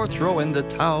foul or throw in the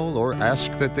towel or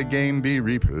ask that the game be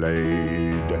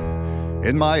replayed.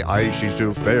 In my eyes she's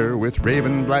still fair with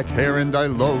raven black hair, and I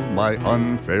love my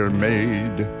unfair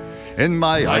maid. In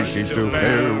my eyes she's still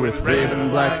fair with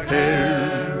raven black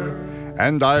hair,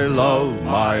 and I love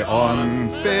my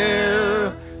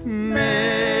unfair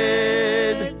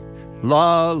maid.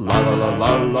 La la la la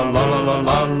la la la la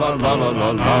la la la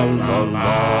la la la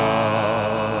la.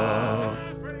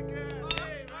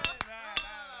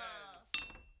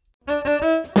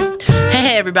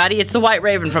 Hey everybody, it's the White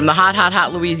Raven from the hot, hot,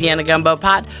 hot Louisiana Gumbo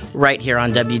Pot right here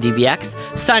on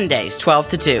WDBX, Sundays 12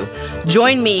 to 2.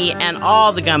 Join me and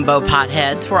all the Gumbo Pot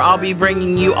heads, where I'll be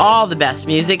bringing you all the best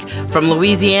music from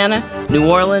Louisiana, New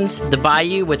Orleans, the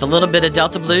Bayou, with a little bit of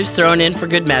Delta Blues thrown in for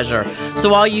good measure.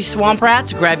 So all you swamp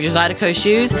rats, grab your Zydeco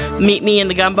shoes, meet me in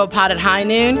the Gumbo Pot at high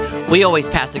noon. We always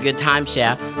pass a good time,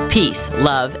 chef. Peace,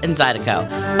 love, and Zydeco.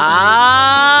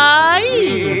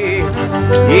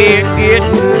 It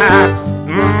getting hot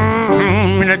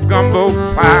in a gumbo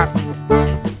pot.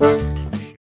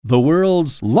 The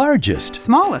world's largest,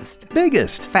 smallest,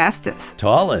 biggest, fastest,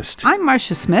 tallest. I'm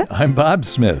Martia Smith. I'm Bob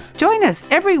Smith. Join us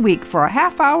every week for a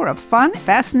half hour of fun,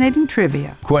 fascinating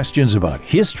trivia. Questions about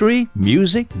history,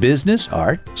 music, business,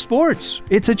 art, sports.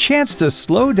 It's a chance to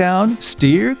slow down,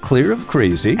 steer clear of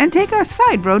crazy, and take our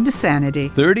side road to sanity.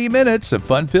 30 minutes of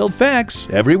fun-filled facts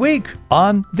every week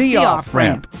on The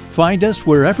Off-Ramp. Find us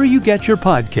wherever you get your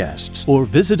podcasts or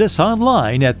visit us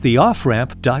online at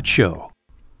theofframp.show.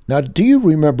 Now, do you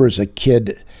remember as a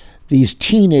kid, these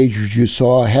teenagers you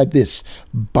saw had this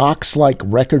box-like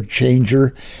record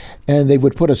changer, and they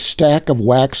would put a stack of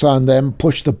wax on them,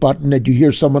 push the button, and you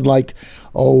hear someone like,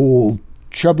 oh,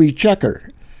 Chubby Checker.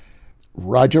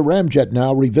 Roger Ramjet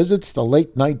now revisits the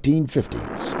late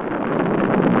 1950s.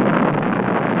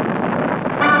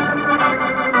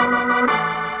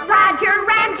 Roger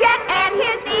Ramjet and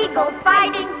his eagles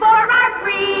fighting for our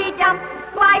freedom.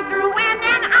 Fly through wind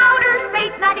and outer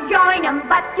space, not to join 'em,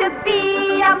 but to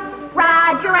beat 'em.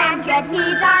 Roger Ramjet,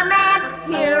 he's our man,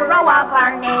 hero of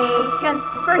our nation.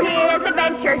 For his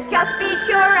adventures, just be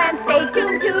sure and stay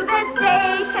tuned to this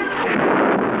station.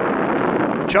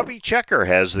 Chubby Checker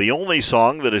has the only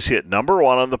song that has hit number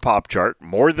 1 on the pop chart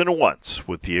more than once,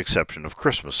 with the exception of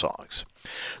Christmas songs.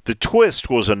 The Twist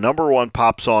was a number 1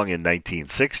 pop song in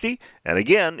 1960 and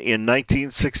again in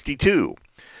 1962.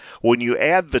 When you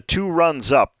add the 2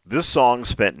 runs up, this song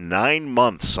spent 9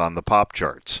 months on the pop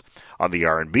charts. On the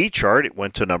R&B chart, it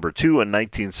went to number 2 in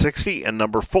 1960 and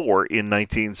number 4 in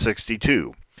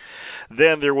 1962.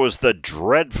 Then there was the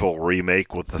dreadful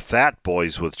remake with the Fat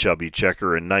Boys with Chubby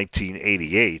Checker in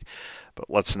 1988, but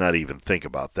let's not even think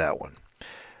about that one.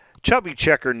 Chubby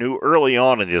Checker knew early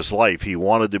on in his life he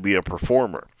wanted to be a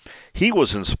performer. He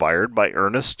was inspired by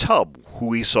Ernest Tubb,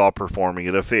 who he saw performing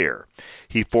at a fair.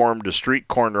 He formed a street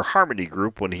corner harmony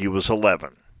group when he was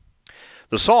 11.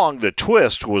 The song, The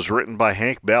Twist, was written by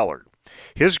Hank Ballard.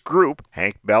 His group,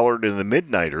 Hank Ballard and the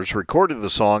Midnighters, recorded the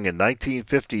song in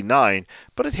 1959,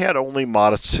 but it had only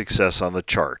modest success on the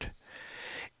chart.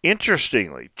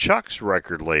 Interestingly, Checker's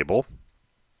record label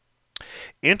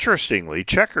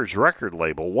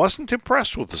wasn't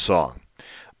impressed with the song.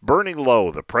 Bernie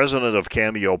Lowe, the president of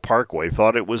Cameo Parkway,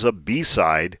 thought it was a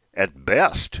B-side at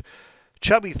best.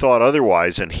 Chubby thought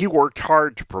otherwise, and he worked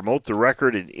hard to promote the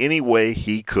record in any way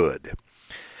he could.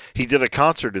 He did a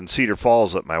concert in Cedar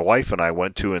Falls that my wife and I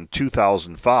went to in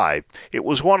 2005. It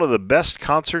was one of the best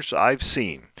concerts I've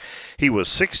seen. He was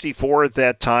 64 at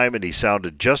that time, and he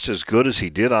sounded just as good as he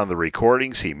did on the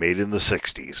recordings he made in the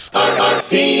 60s.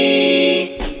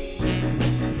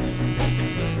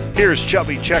 Here's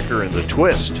Chubby Checker and The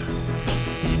Twist.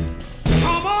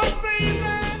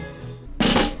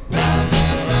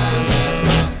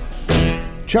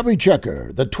 Chubby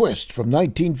Checker, The Twist from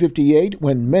 1958,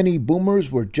 when many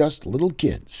boomers were just little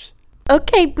kids.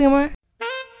 Okay, Boomer.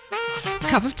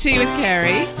 Cup of tea with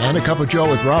Carrie. And a cup of joe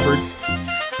with Robert.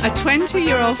 A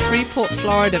 20-year-old Freeport,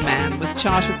 Florida man was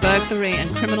charged with burglary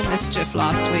and criminal mischief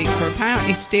last week for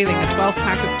apparently stealing a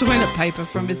 12-pack of toilet paper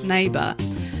from his neighbor.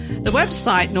 The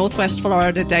website Northwest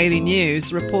Florida Daily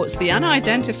News reports the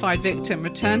unidentified victim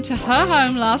returned to her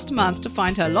home last month to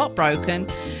find her lock broken,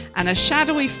 and a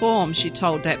shadowy form, she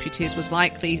told deputies, was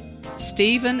likely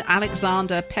Stephen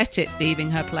Alexander Pettit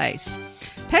leaving her place.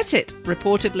 Pettit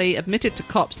reportedly admitted to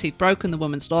cops he'd broken the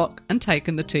woman's lock and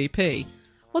taken the TP.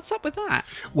 What's up with that?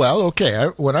 Well, okay,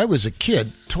 when I was a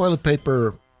kid, toilet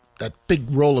paper, that big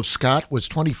roll of Scott, was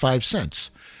 25 cents.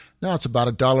 Now it's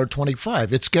about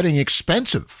 $1.25. It's getting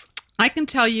expensive. I can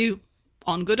tell you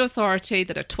on good authority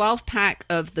that a 12-pack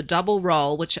of the double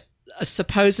roll, which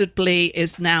supposedly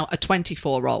is now a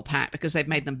 24-roll pack because they've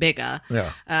made them bigger,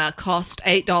 cost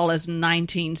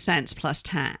 $8.19 plus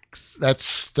tax.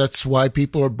 That's why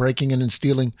people are breaking in and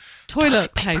stealing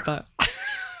toilet paper.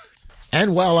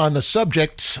 And while on the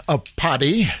subject of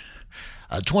potty,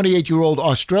 a 28-year-old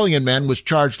Australian man was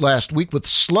charged last week with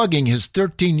slugging his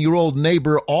 13-year-old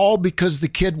neighbor, all because the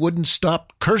kid wouldn't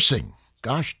stop cursing.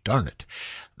 Gosh darn it.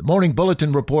 The Morning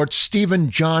Bulletin reports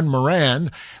Stephen John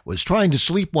Moran was trying to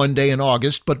sleep one day in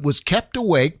August, but was kept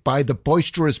awake by the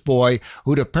boisterous boy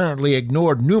who'd apparently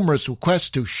ignored numerous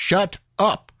requests to shut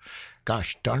up.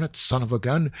 Gosh darn it, son of a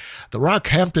gun. The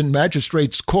Rockhampton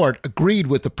Magistrates Court agreed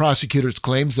with the prosecutor's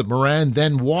claims that Moran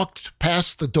then walked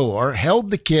past the door,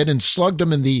 held the kid, and slugged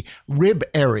him in the rib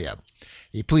area.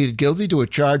 He pleaded guilty to a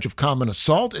charge of common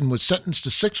assault and was sentenced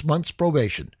to 6 months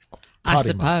probation. I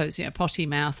suppose, yeah, potty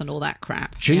mouth and all that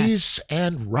crap. Cheese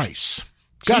and rice.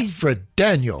 Godfred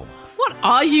Daniel. What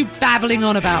are you babbling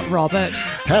on about, Robert?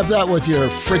 Have that with your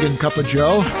friggin' cup of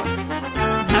joe.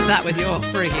 Have that with your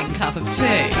friggin' cup of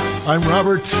tea. I'm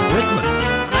Robert Rickman.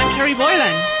 I'm Carrie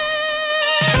Boylan.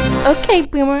 Okay,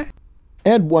 Boomer.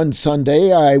 And one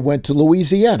Sunday, I went to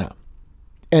Louisiana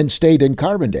and stayed in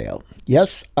Carbondale.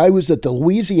 Yes, I was at the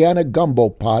Louisiana Gumbo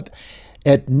Pot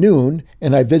at noon,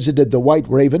 and I visited the White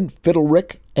Raven, Fiddle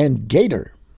Rick, and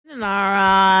Gator. And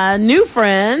our new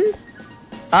friend,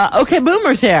 Okay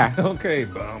Boomer's here. Okay,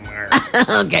 Boomer.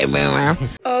 Okay, Boomer.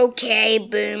 Okay,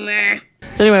 Boomer.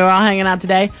 So anyway, we're all hanging out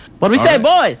today. What do we say,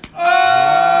 boys?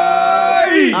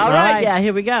 Aye! All right, yeah,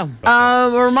 here we go.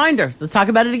 Reminders. Let's talk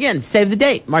about it again. Save the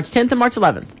date, March 10th and March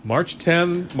 11th. March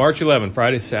 10, March 11,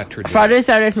 Friday, Saturday. Friday,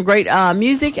 Saturday, some great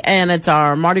music, and it's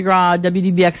our Mardi Gras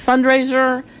WDBX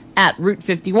fundraiser at Route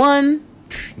 51.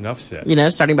 Enough said. You know,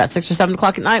 starting about 6 or 7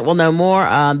 o'clock at night. We'll know more.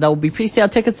 There will be pre-sale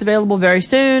tickets available very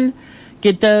soon.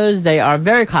 Get those. They are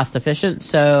very cost efficient.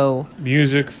 So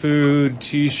music, food,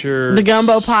 T-shirts, the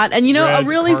gumbo pot, and you know a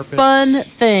really carpets. fun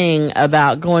thing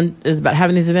about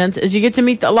having these events is you get to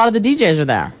meet a lot of the DJs are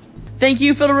there. Thank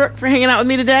you, Fiddle Rick, for hanging out with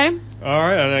me today. All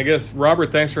right, and I guess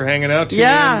Robert, thanks for hanging out.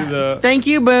 Thank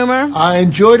you, Boomer. I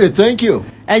enjoyed it. Thank you.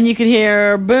 And you can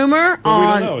hear Boomer Well, on.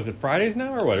 we don't know. Is it Fridays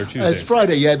now or what? Or Tuesdays? It's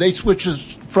Friday. Yeah, they switched to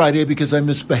Friday because I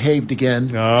misbehaved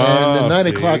again. Oh, and at 9 see.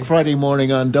 o'clock Friday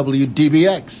morning on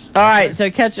WDBX. All right,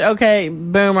 so catch Okay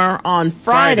Boomer on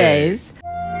Fridays.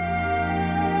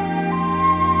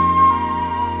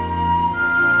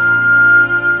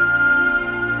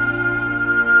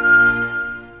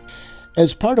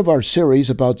 As part of our series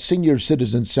about Senior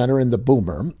Citizen Center in the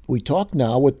Boomer, we talk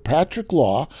now with Patrick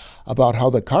Law about how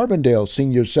the Carbondale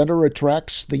Senior Center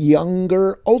attracts the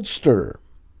younger oldster.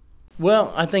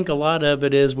 Well, I think a lot of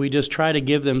it is we just try to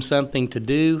give them something to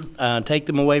do, take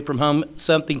them away from home,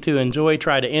 something to enjoy,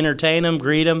 try to entertain them,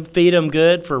 greet them, feed them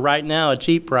good for right now a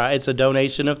cheap price, a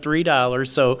donation of $3.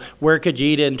 So where could you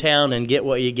eat in town and get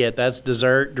what you get? That's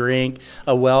dessert, drink,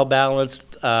 a well-balanced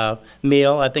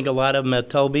meal. I think a lot of them have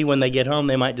told me when they get home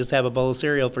they might just have a bowl of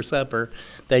cereal for supper.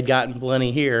 They've gotten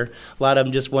plenty here. A lot of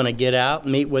them just want to get out,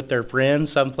 meet with their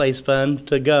friends, someplace fun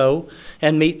to go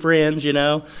and meet friends, you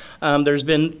know. There's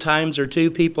been times or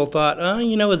two people thought,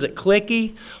 is it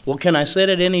cliquey? Well, can I sit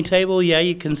at any table? Yeah,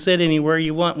 you can sit anywhere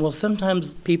you want. Well,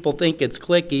 sometimes people think it's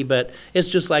cliquey, but it's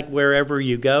just like wherever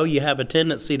you go, you have a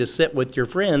tendency to sit with your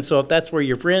friends. So if that's where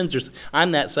your friends are,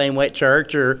 I'm that same way at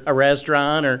church or a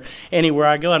restaurant or anywhere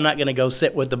I go. I'm not going to go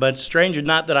sit with a bunch of strangers.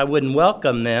 Not that I wouldn't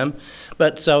welcome them,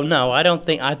 but so no,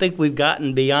 I think we've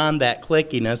gotten beyond that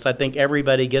clickiness. I think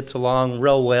everybody gets along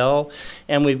real well,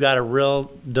 and we've got a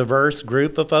real diverse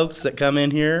group of folks that come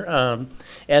in here.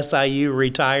 SIU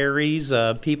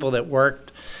retirees, people that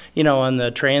worked, on the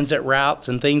transit routes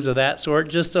and things of that sort.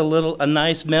 Just a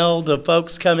nice meld of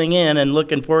folks coming in and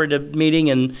looking forward to meeting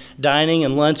and dining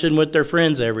and lunching with their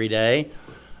friends every day.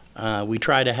 We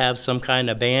try to have some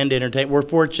kind of band entertainment. We're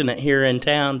fortunate here in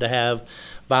town to have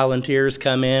volunteers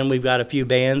come in. We've got a few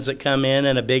bands that come in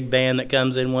and a big band that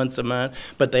comes in once a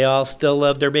month, but they all still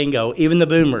love their bingo. Even the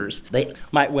boomers. They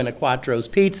might win a Quattro's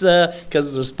pizza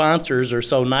because the sponsors are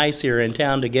so nice here in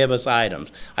town to give us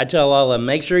items. I tell all of them,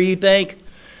 make sure you thank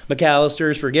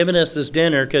McAllister's for giving us this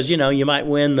dinner because, you might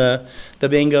win the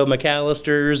bingo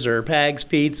McAllister's or Pag's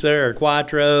Pizza or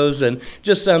Quattro's and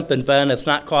just something fun. It's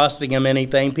not costing them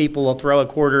anything. People will throw a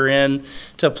quarter in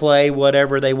to play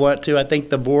whatever they want to. I think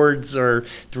the boards are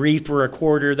 $3 for a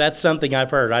quarter. That's something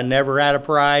I've heard. I never had a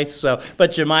price,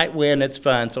 but you might win. It's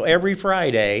fun. So every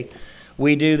Friday,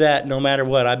 we do that no matter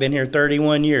what. I've been here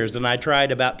 31 years, and I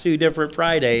tried about 2 different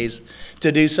Fridays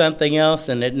to do something else,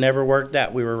 and it never worked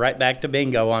out. We were right back to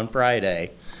bingo on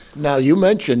Friday. Now, you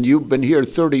mentioned you've been here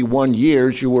 31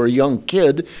 years. You were a young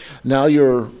kid. Now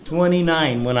you're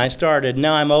 29 when I started.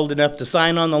 Now I'm old enough to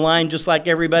sign on the line just like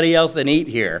everybody else and eat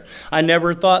here. I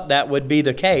never thought that would be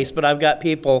the case, but I've got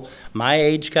people my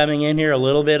age coming in here, a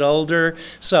little bit older.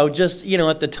 So just,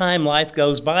 at the time life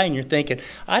goes by and you're thinking,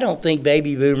 I don't think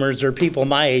baby boomers or people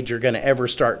my age are going to ever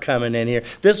start coming in here.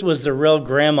 This was the real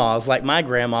grandmas, like my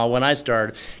grandma when I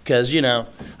started, because,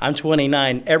 I'm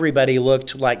 29. Everybody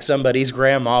looked like somebody's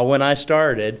grandma when I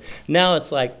started. Now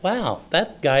it's like, wow,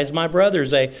 that guy's my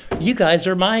brother's age. You guys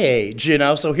are my age,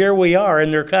 so here we are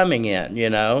and they're coming in,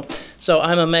 So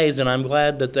I'm amazed and I'm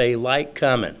glad that they like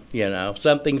coming,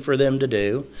 something for them to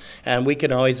do. And we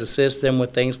can always assist them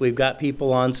with things. We've got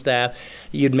people on staff.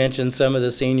 You'd mentioned some of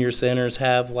the senior centers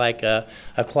have like a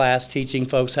class teaching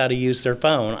folks how to use their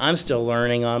phone. I'm still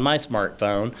learning on my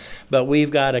smartphone, but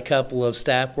we've got a couple of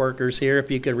staff workers here.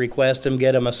 If you could request them,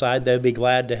 get them aside, they'd be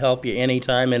glad to help you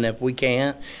anytime. And if we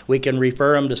can't, we can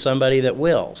refer them to somebody that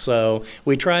will. So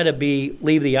we try to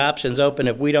leave the options open.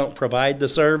 If we don't provide the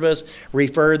service,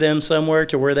 refer them somewhere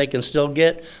to where they can still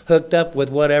get hooked up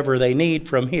with whatever they need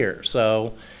from here.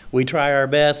 So we try our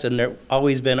best, and they've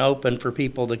always been open for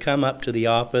people to come up to the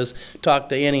office, talk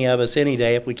to any of us any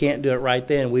day. If we can't do it right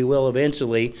then, we will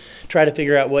eventually try to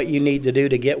figure out what you need to do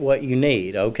to get what you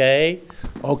need, okay?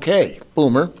 Okay,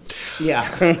 Boomer.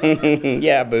 Yeah.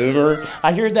 Yeah, Boomer.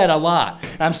 I hear that a lot.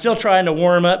 I'm still trying to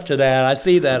warm up to that. I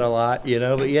see that a lot,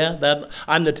 but yeah,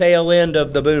 I'm the tail end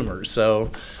of the Boomers,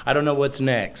 so I don't know what's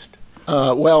next.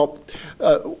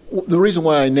 The reason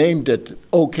why I named it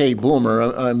OK Boomer,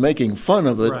 I'm making fun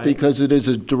of it because it is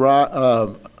a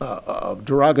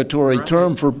derogatory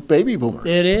term for baby boomers.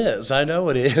 It is. I know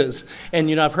it is. And,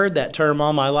 I've heard that term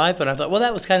all my life, and I thought, well,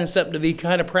 that was kind of something to be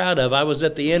kind of proud of. I was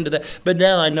at the end of that. But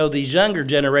now I know these younger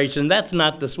generations, that's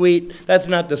not the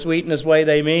sweetness way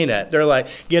they mean it. They're like,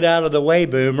 get out of the way,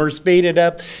 boomer, speed it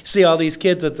up. See all these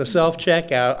kids at the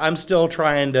self-checkout. I'm still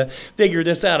trying to figure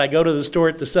this out. I go to the store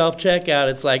at the self-checkout.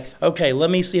 It's like, okay, let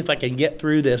me see if I can get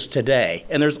through this today.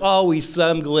 And there's always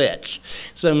some glitch.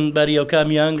 Somebody will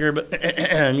come younger, but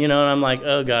and I'm like,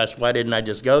 oh gosh, why didn't I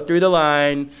just go through the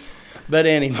line? But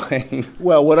anyway.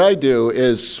 Well, what I do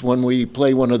is when we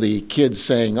play one of the kids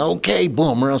saying, okay,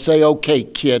 Boomer, I'll say, okay,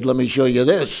 kid, let me show you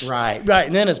this. Right.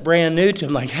 And then it's brand new to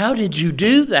them, like, how did you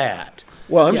do that?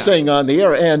 Well, I'm saying on the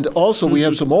air, and also we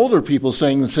have some older people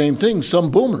saying the same thing,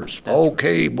 some boomers.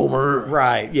 Okay, Boomer.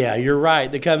 Right, yeah, you're right.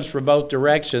 That comes from both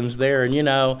directions there, and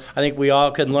I think we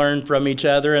all can learn from each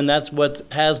other, and that's what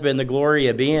has been the glory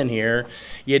of being here.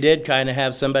 You did kind of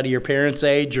have somebody your parents'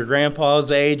 age, your grandpa's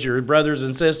age, your brothers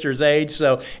and sisters' age,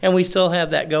 and we still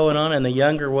have that going on, and the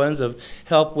younger ones have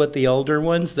helped with the older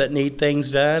ones that need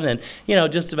things done, and,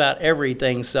 just about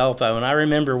everything's cell phone. I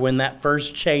remember when that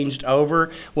first changed over,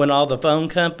 when all the phone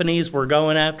companies were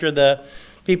going after the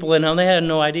people in home. They had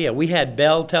no idea. We had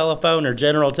Bell Telephone or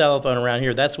General Telephone around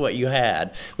here. That's what you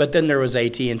had. But then there was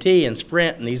AT&T and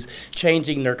Sprint, and these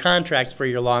changing their contracts for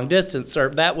your long distance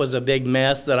service. That was a big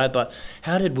mess that I thought,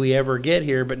 how did we ever get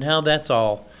here? But now that's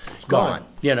all gone.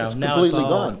 It's now completely it's all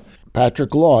gone.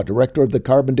 Patrick Law, director of the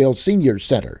Carbondale Senior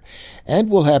Center. And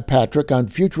we'll have Patrick on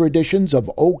future editions of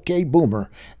OK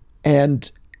Boomer. And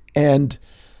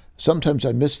sometimes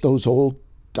I miss those old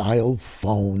dial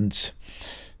phones.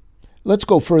 Let's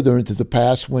go further into the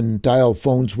past when dial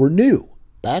phones were new,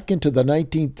 back into the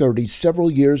 1930s, several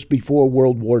years before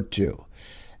World War II.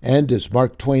 And as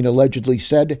Mark Twain allegedly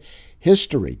said,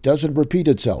 history doesn't repeat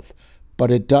itself,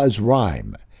 but it does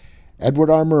rhyme. Edward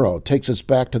R. Murrow takes us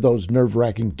back to those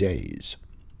nerve-wracking days.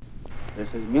 This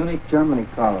is Munich, Germany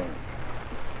calling.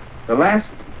 The last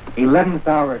 11th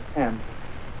hour attempt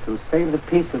to save the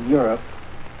peace of Europe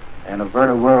and avert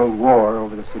a world war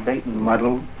over the Sudeten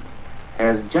muddle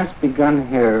has just begun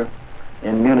here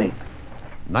in Munich.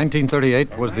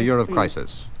 1938 was the year of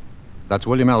crisis. That's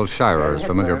William L. Shirer's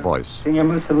familiar voice. Signor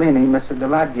Mussolini, Mr.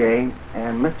 Daladier,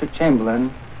 and Mr.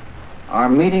 Chamberlain are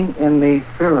meeting in the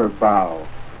Führerbau,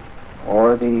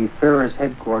 or the Führer's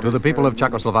headquarters. To the people of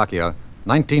Czechoslovakia,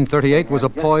 1938 was a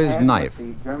poised knife.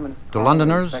 To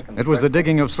Londoners, it was the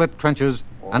digging of slit trenches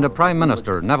and a Prime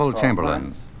Minister, Neville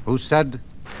Chamberlain, who said,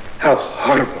 "How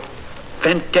horrible,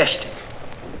 fantastic,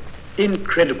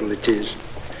 incredible it is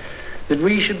that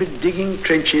we should be digging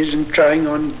trenches and trying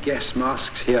on gas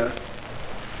masks here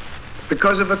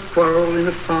because of a quarrel in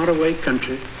a faraway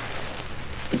country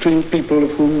between people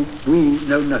of whom we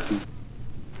know nothing."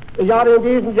 Ich habe in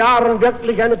diesen Jahren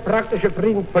wirklich eine praktische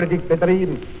Friedenspolitik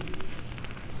betrieben.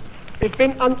 Ich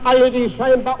bin an alle die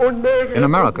scheinbar unmöglichen... In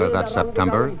America that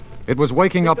September, it was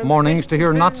waking up mornings to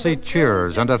hear Nazi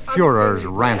cheers and a Führer's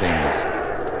rantings.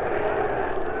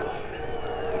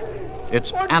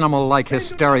 Its animal-like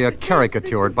hysteria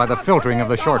caricatured by the filtering of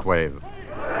the shortwave.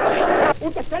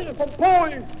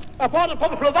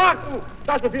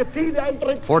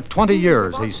 For 20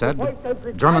 years, he said,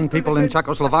 German people in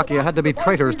Czechoslovakia had to be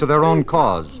traitors to their own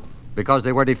cause because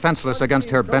they were defenseless against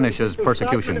Herr Beneš's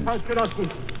persecutions.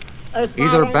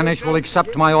 Either Beneš will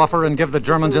accept my offer and give the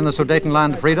Germans in the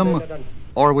Sudetenland freedom,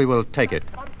 or we will take it.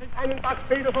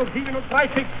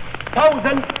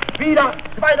 Wieder,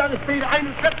 zwei Tage später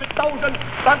 41.000,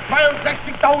 dann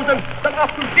 62.000, dann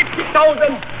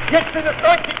 78.000, jetzt sind es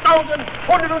 90.000,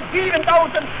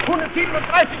 107.000,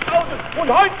 137.000 und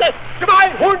heute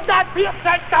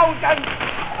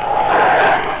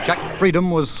 214.000. Czech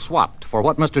freedom was swapped for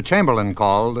what Mr. Chamberlain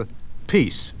called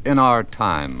peace in our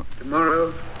time.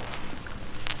 Tomorrow,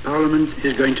 Parliament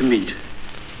is going to meet,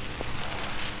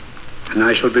 and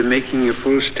I shall be making a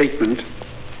full statement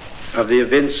of the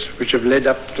events which have led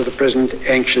up to the present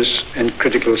anxious and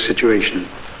critical situation.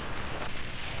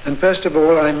 And first of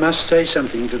all, I must say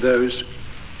something to those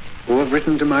who have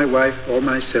written to my wife or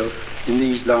myself in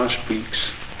these last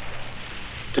weeks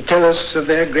to tell us of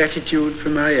their gratitude for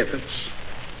my efforts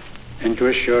and to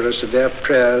assure us of their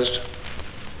prayers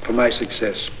for my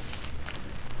success.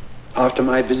 After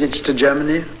my visits to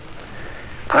Germany,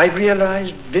 I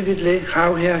realized vividly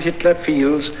how Herr Hitler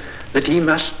feels that he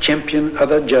must champion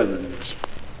other Germans.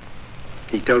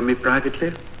 He told me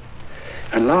privately,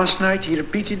 and last night he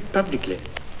repeated publicly,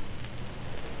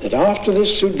 that after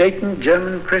this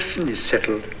Sudeten-German question is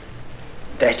settled,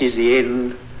 that is the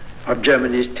end of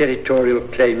Germany's territorial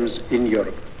claims in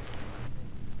Europe.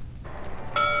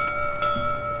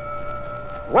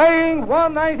 Weighing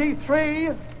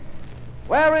 193,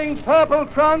 wearing purple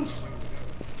trunks,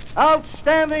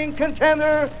 outstanding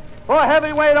contender for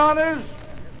heavyweight honors,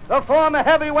 the former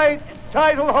heavyweight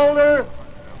title holder,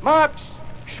 Max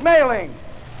Schmeling.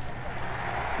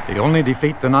 The only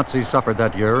defeat the Nazis suffered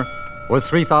that year was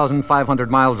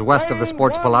 3,500 miles west of the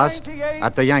Sportspalast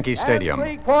at the Yankee Stadium.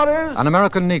 An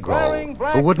American Negro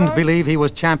who wouldn't believe he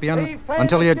was champion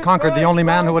until he had conquered the only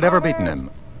man who had ever beaten him.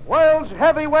 World's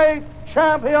heavyweight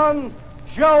champion,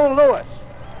 Joe Louis.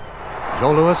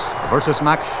 Joe Louis versus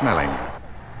Max Schmeling.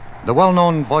 The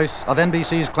well-known voice of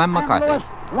NBC's Clem McCarthy.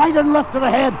 Right and left to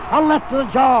the head, a left to the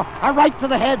jaw, a right to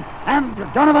the head, and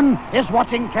Donovan is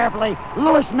watching carefully.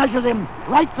 Lewis measures him,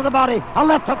 right to the body, a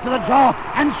left hook to the jaw,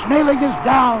 and Schmeling is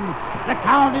down. The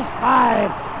count is 5,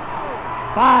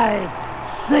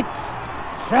 6,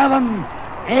 7,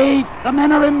 8. The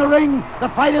men are in the ring. The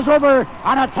fight is over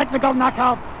on a technical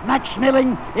knockout. Max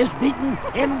Schmeling is beaten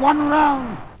in 1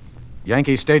 round.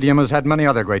 Yankee Stadium has had many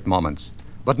other great moments,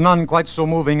 but none quite so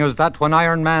moving as that when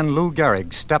Iron Man Lou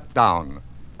Gehrig stepped down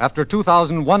after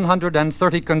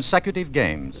 2,130 consecutive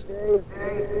games.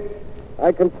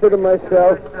 I consider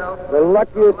myself the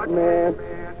luckiest man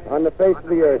on the face of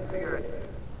the earth.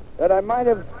 That I might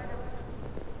have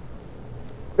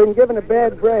been given a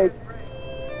bad break,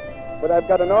 but I've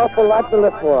got an awful lot to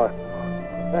live for.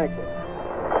 Thank you.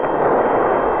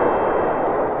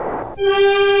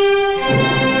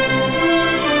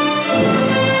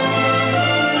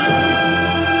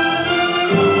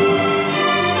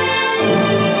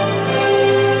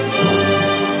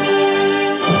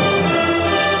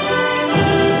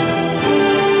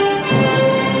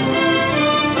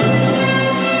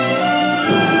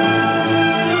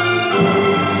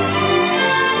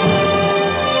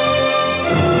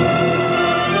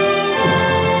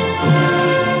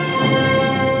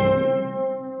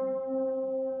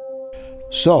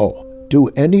 So, do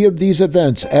any of these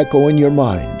events echo in your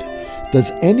mind?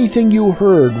 Does anything you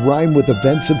heard rhyme with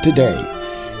events of today?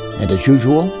 And as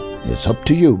usual, it's up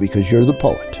to you because you're the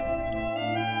poet.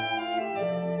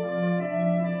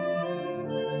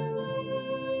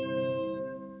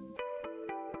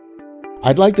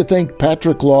 I'd like to thank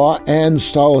Patrick Law, Ann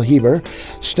Stahlheber,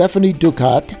 Stephanie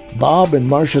Dukat, Bob and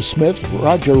Martia Smith,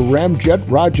 Roger Ramjet,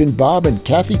 Raj and Bob, and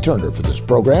Kathy Turner for this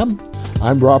program.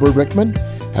 I'm Robert Rickman.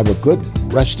 Have a good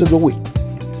rest of the week.